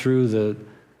went through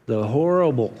the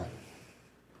horrible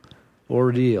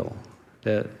ordeal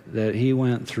that he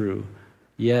went through,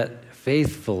 yet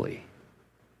faithfully.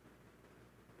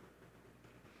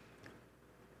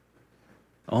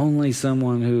 Only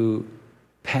someone who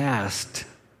passed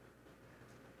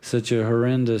such a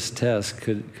horrendous test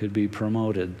could be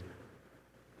promoted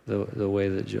the way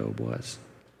that Job was.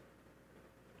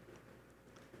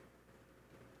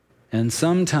 And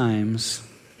sometimes,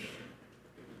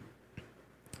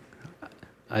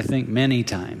 I think many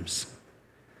times,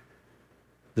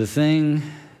 the thing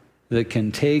that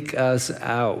can take us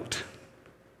out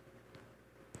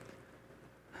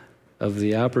of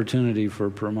the opportunity for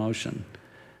promotion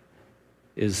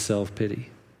is self-pity.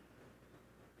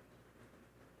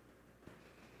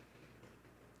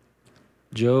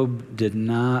 Job did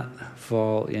not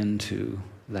fall into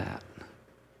that.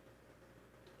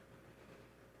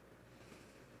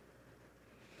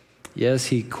 Yes,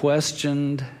 he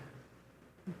questioned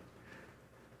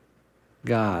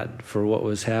God for what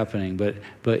was happening,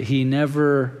 but he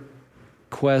never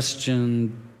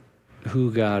questioned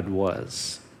who God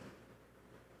was.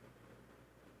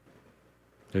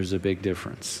 There's a big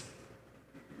difference.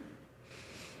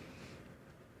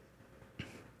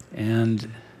 And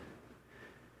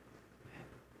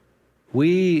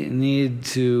we need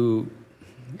to,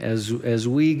 as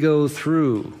we go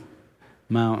through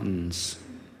mountains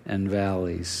and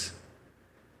valleys,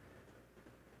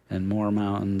 and more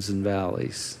mountains and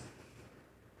valleys,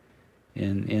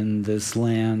 in this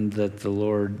land that the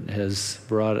Lord has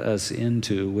brought us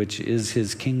into, which is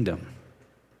His kingdom,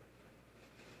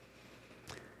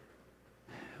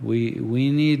 we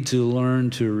need to learn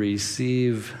to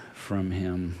receive from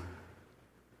Him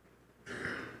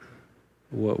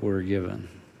what we're given.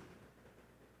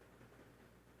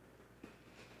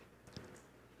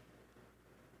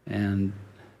 And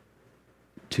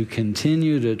to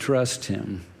continue to trust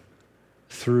Him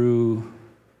through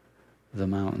the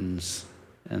mountains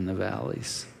and the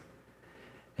valleys.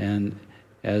 And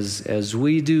as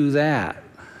we do that,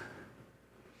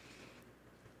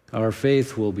 our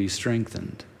faith will be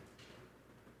strengthened.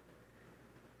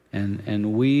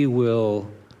 And we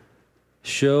will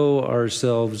show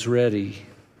ourselves ready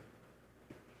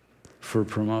for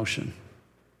promotion.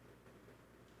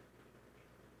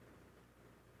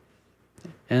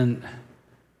 And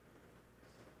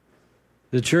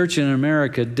the church in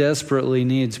America desperately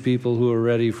needs people who are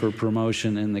ready for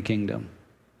promotion in the kingdom.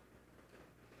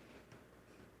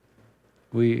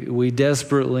 We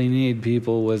desperately need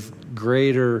people with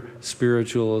greater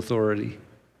spiritual authority.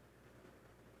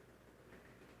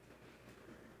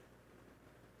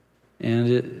 And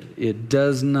it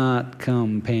does not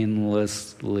come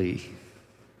painlessly.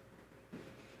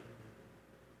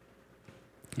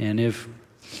 And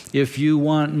if you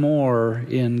want more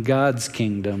in God's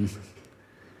kingdom,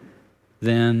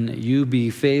 then you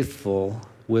be faithful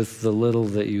with the little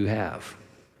that you have.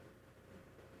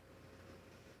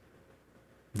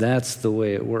 That's the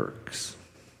way it works.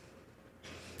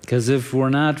 Because if we're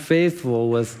not faithful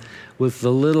with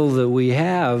the little that we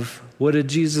have, what did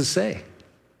Jesus say?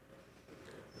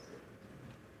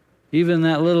 Even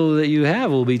that little that you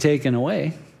have will be taken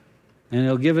away, and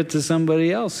he'll give it to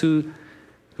somebody else who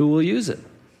will use it.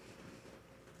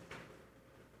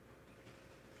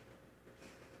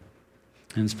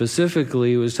 And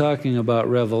specifically, he was talking about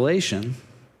revelation,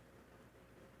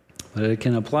 but it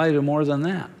can apply to more than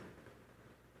that.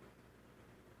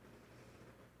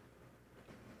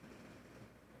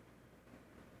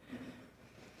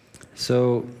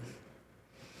 So,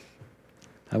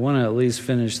 I want to at least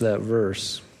finish that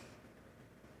verse.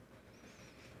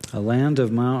 A land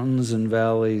of mountains and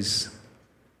valleys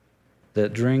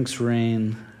that drinks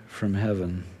rain from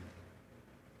heaven.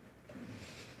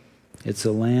 It's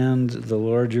a land the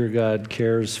Lord your God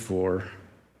cares for.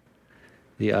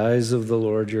 The eyes of the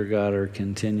Lord your God are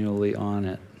continually on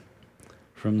it,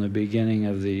 from the beginning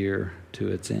of the year to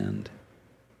its end.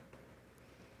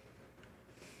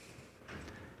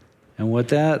 And what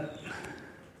that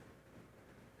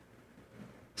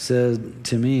said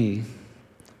to me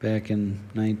back in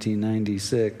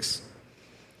 1996,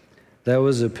 that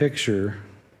was a picture,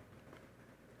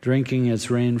 drinking its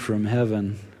rain from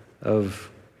heaven, of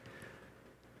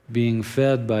being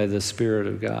fed by the Spirit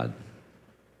of God.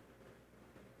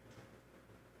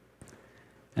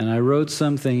 And I wrote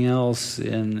something else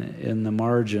in the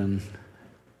margin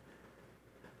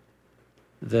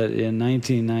that in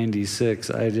 1996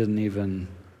 I didn't even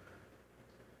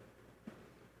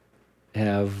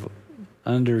have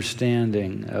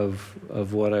understanding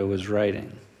of what I was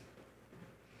writing.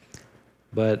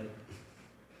 But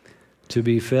to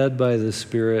be fed by the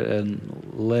Spirit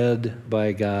and led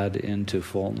by God into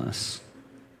fullness.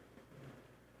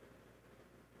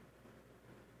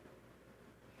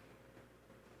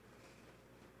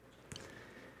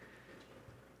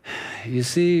 You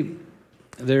see,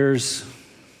 there's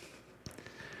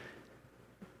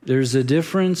a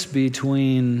difference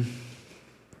between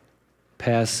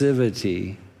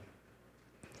passivity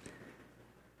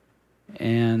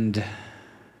and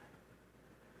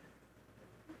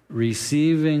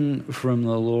receiving from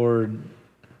the Lord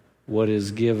what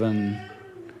is given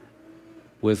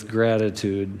with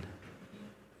gratitude.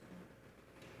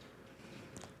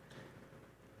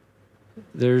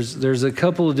 There's a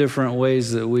couple of different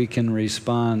ways that we can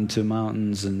respond to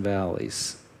mountains and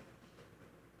valleys.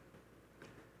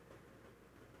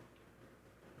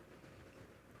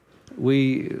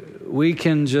 We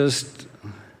can just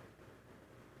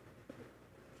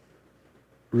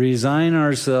resign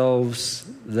ourselves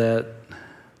that,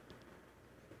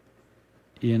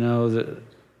 that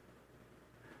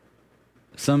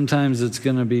sometimes it's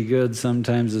going to be good,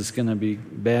 sometimes it's going to be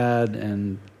bad,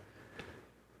 and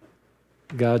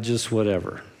God, just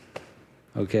whatever.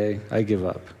 Okay, I give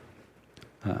up.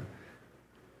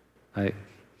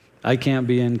 I can't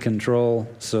be in control,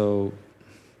 so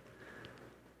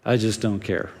I just don't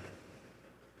care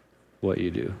what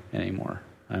you do anymore.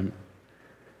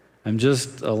 I'm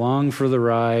just along for the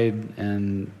ride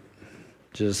and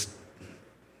just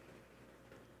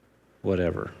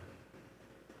whatever.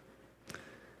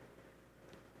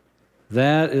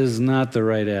 That is not the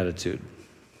right attitude.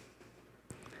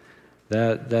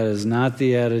 That is not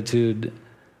the attitude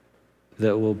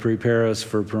that will prepare us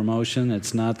for promotion.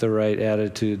 It's not the right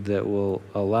attitude that will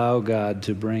allow God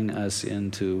to bring us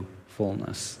into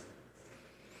fullness.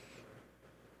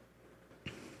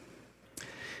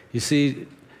 You see,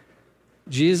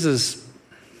 Jesus,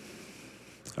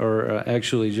 or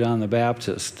actually John the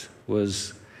Baptist,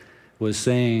 was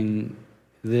saying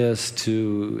this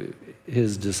to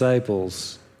his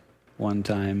disciples one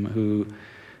time who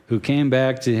came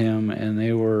back to him, and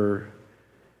they were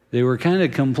kind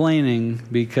of complaining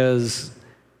because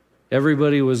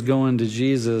everybody was going to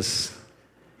Jesus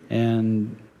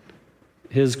and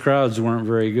his crowds weren't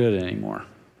very good anymore.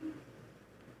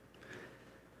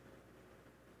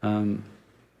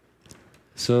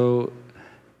 So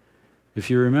if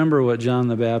you remember what John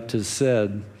the Baptist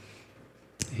said,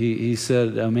 he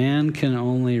said, "A man can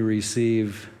only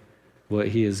receive what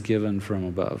he is given from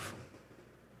above."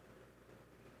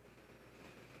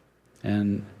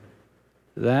 And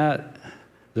that,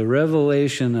 the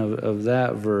revelation of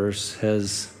that verse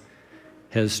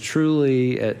has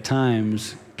truly at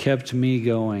times kept me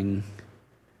going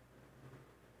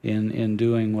in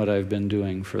doing what I've been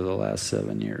doing for the last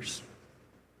 7 years.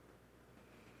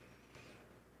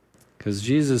 Because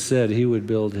Jesus said he would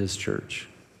build his church.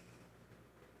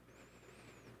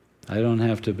 I don't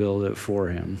have to build it for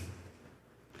him.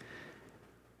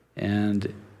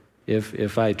 And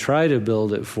if I try to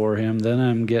build it for him, then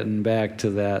I'm getting back to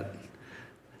that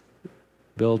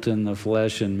built in the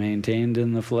flesh and maintained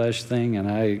in the flesh thing, and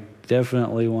I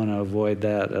definitely want to avoid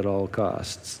that at all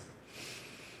costs.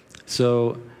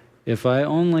 So if I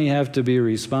only have to be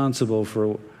responsible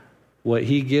for what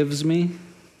he gives me,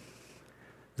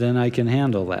 then I can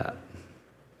handle that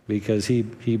because he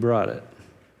brought it.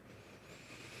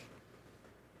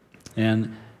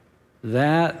 And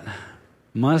that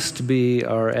must be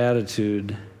our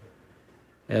attitude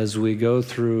as we go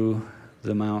through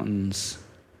the mountains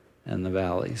and the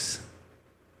valleys.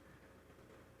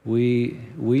 We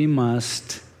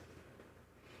must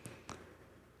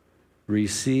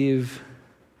receive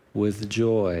with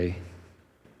joy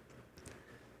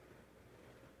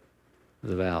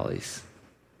the valleys.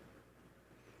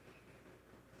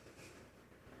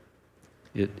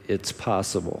 It's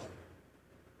possible.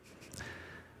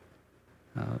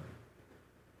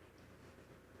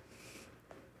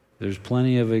 There's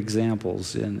plenty of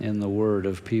examples in the Word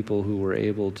of people who were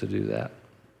able to do that.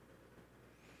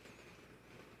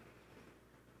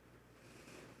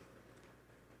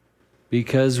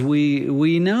 Because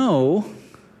we know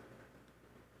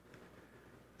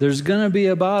there's going to be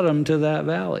a bottom to that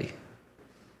valley.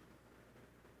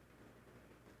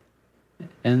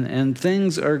 And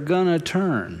things are going to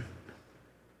turn.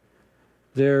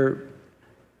 They're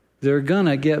going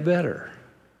to get better.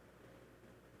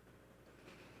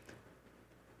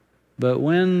 But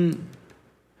when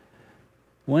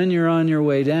you're on your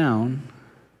way down,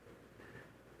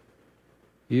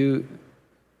 you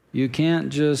can't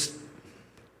just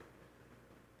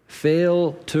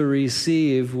fail to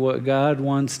receive what God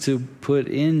wants to put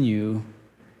in you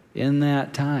in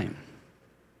that time.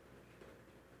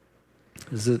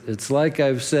 It's like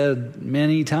I've said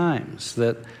many times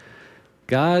that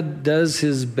God does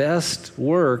his best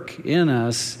work in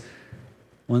us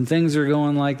when things are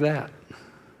going like that.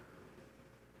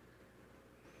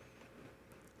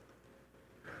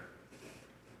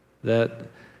 That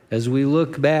as we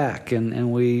look back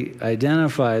and we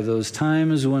identify those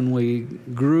times when we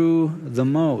grew the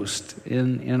most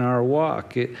in our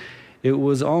walk, it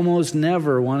was almost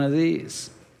never one of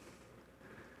these.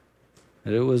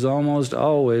 It was almost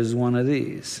always one of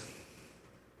these.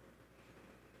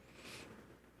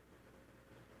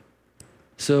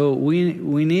 So we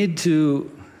need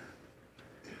to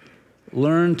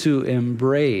learn to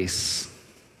embrace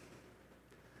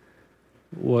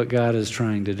what God is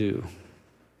trying to do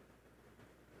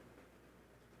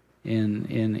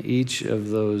in each of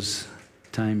those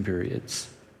time periods.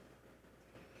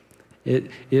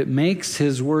 It makes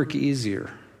his work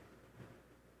easier.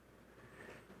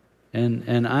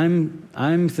 And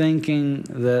I'm thinking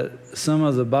that some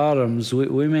of the bottoms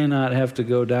we may not have to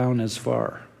go down as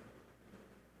far.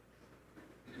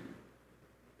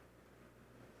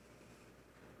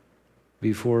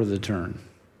 Before the turn.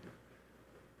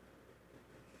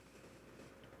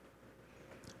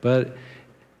 But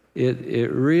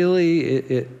it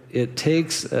really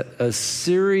takes a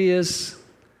serious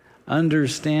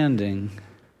understanding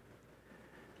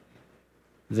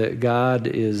that God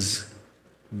is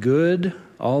good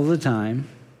all the time,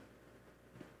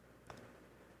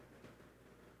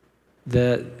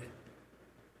 that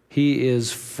he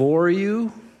is for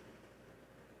you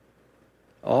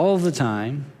all the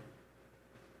time.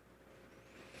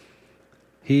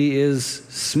 He is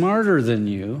smarter than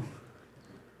you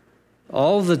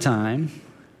all the time,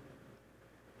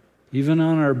 even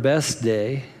on our best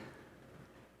day.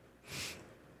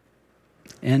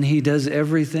 And he does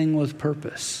everything with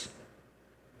purpose.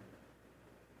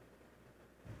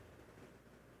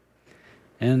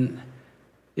 And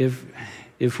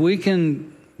if we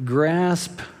can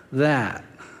grasp that,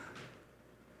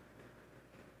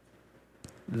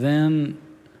 then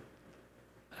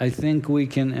I think we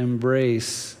can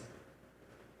embrace,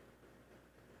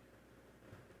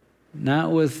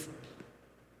 not with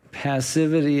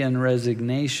passivity and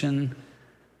resignation,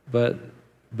 but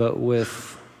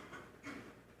with,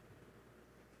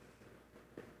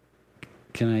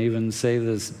 can I even say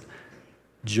this,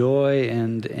 joy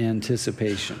and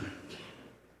anticipation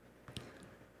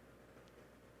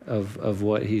of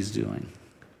what he's doing.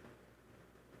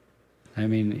 I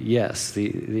mean, yes,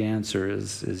 the answer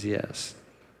is yes.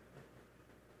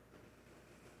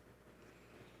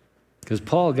 Because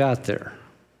Paul got there.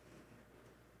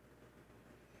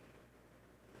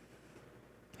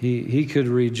 He could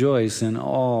rejoice in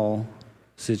all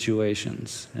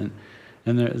situations. And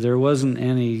there wasn't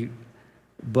any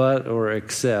but or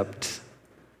except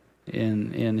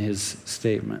in his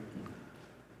statement.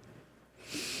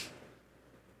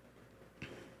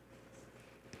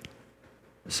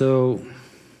 So,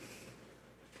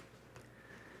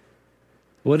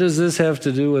 what does this have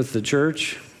to do with the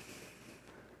church?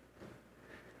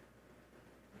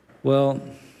 Well,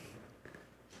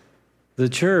 the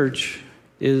church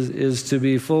is to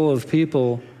be full of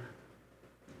people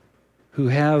who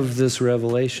have this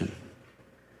revelation.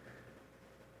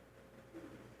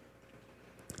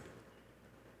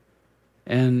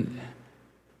 And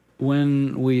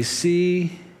when we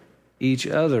see each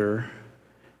other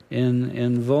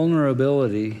in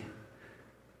vulnerability,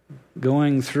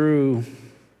 going through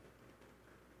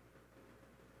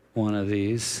one of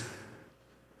these,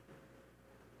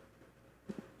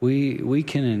 we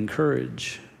can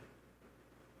encourage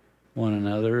one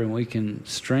another and we can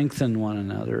strengthen one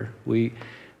another. We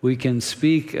can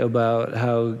speak about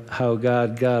how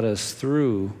God got us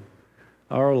through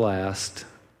our last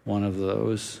one of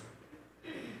those,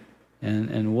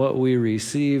 and what we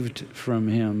received from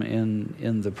him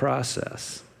in the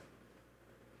process,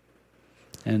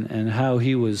 and how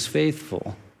he was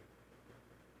faithful,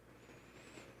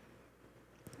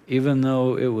 even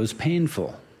though it was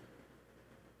painful.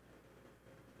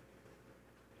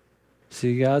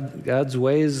 See, God's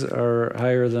ways are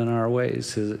higher than our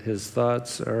ways. His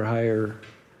thoughts are higher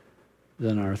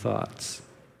than our thoughts.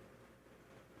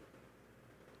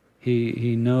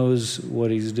 He knows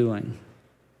what he's doing.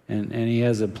 And he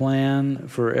has a plan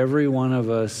for every one of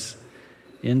us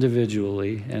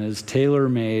individually, and is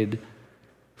tailor-made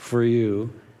for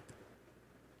you.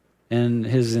 And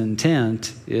his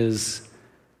intent is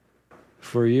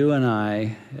for you and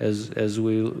I, as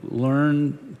we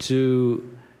learn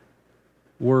to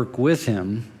work with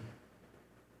him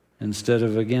instead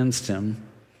of against him,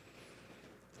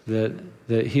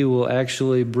 that he will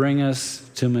actually bring us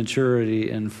to maturity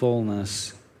and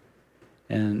fullness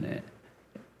and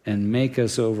make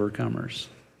us overcomers,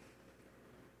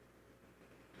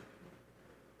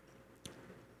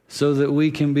 so that we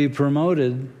can be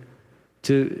promoted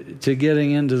to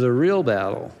getting into the real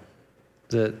battle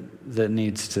that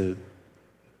needs to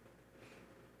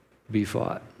be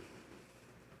fought.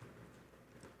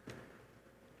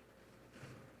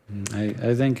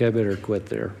 I think I better quit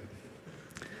there.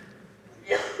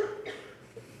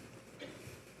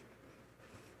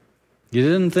 You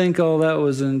didn't think all that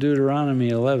was in Deuteronomy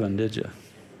 11, did you?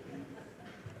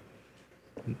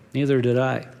 Neither did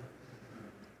I.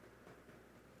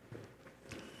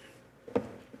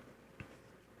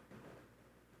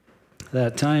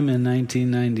 That time in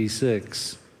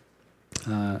 1996,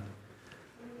 I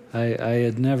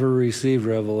had never received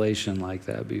revelation like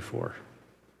that before.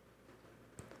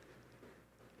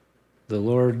 The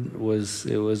Lord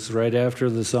it was right after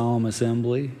the solemn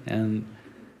assembly, and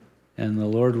the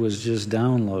Lord was just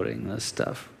downloading this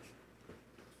stuff.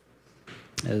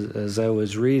 As I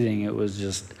was reading, it was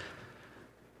just,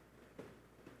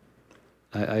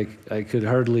 I could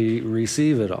hardly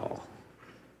receive it all.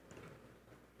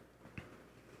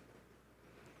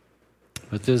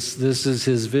 But this is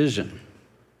his vision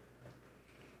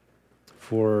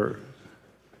for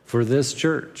this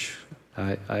church,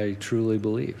 I truly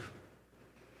believe.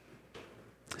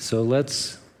 So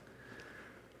let's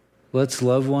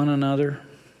love one another.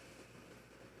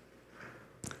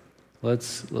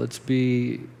 Let's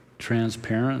be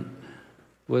transparent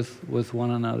with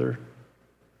one another.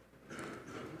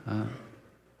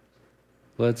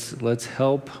 Let's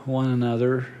help one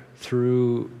another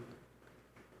through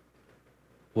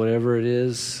whatever it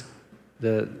is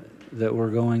that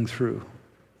we're going through.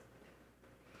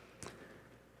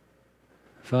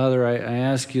 Father, I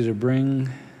ask you to bring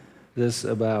this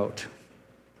about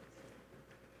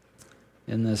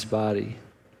in this body.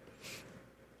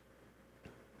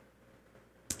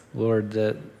 Lord,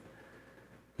 that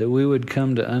we would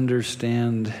come to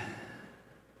understand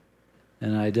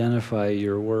and identify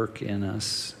your work in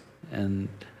us, and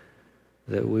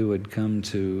that we would come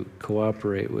to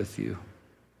cooperate with you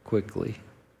quickly.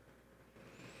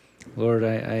 Lord,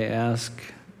 I ask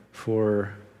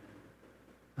for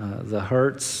the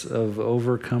hearts of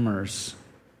overcomers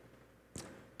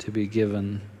to be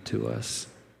given to us.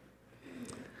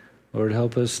 Lord,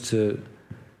 help us to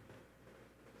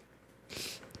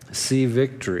see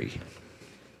victory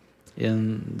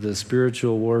in the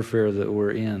spiritual warfare that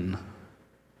we're in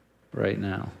right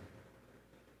now.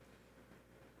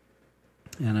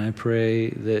 And I pray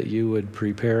that you would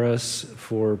prepare us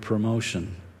for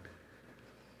promotion.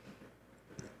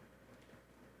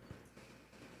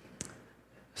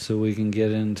 So we can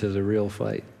get into the real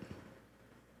fight.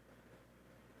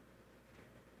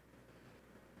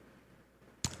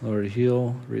 Lord,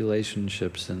 heal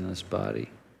relationships in this body.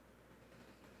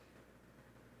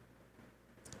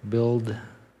 Build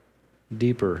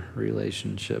deeper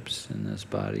relationships in this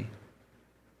body.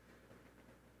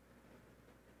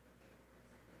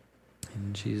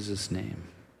 In Jesus' name,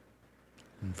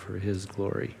 and for his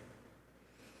glory.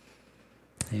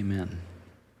 Amen.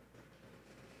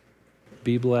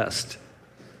 Be blessed.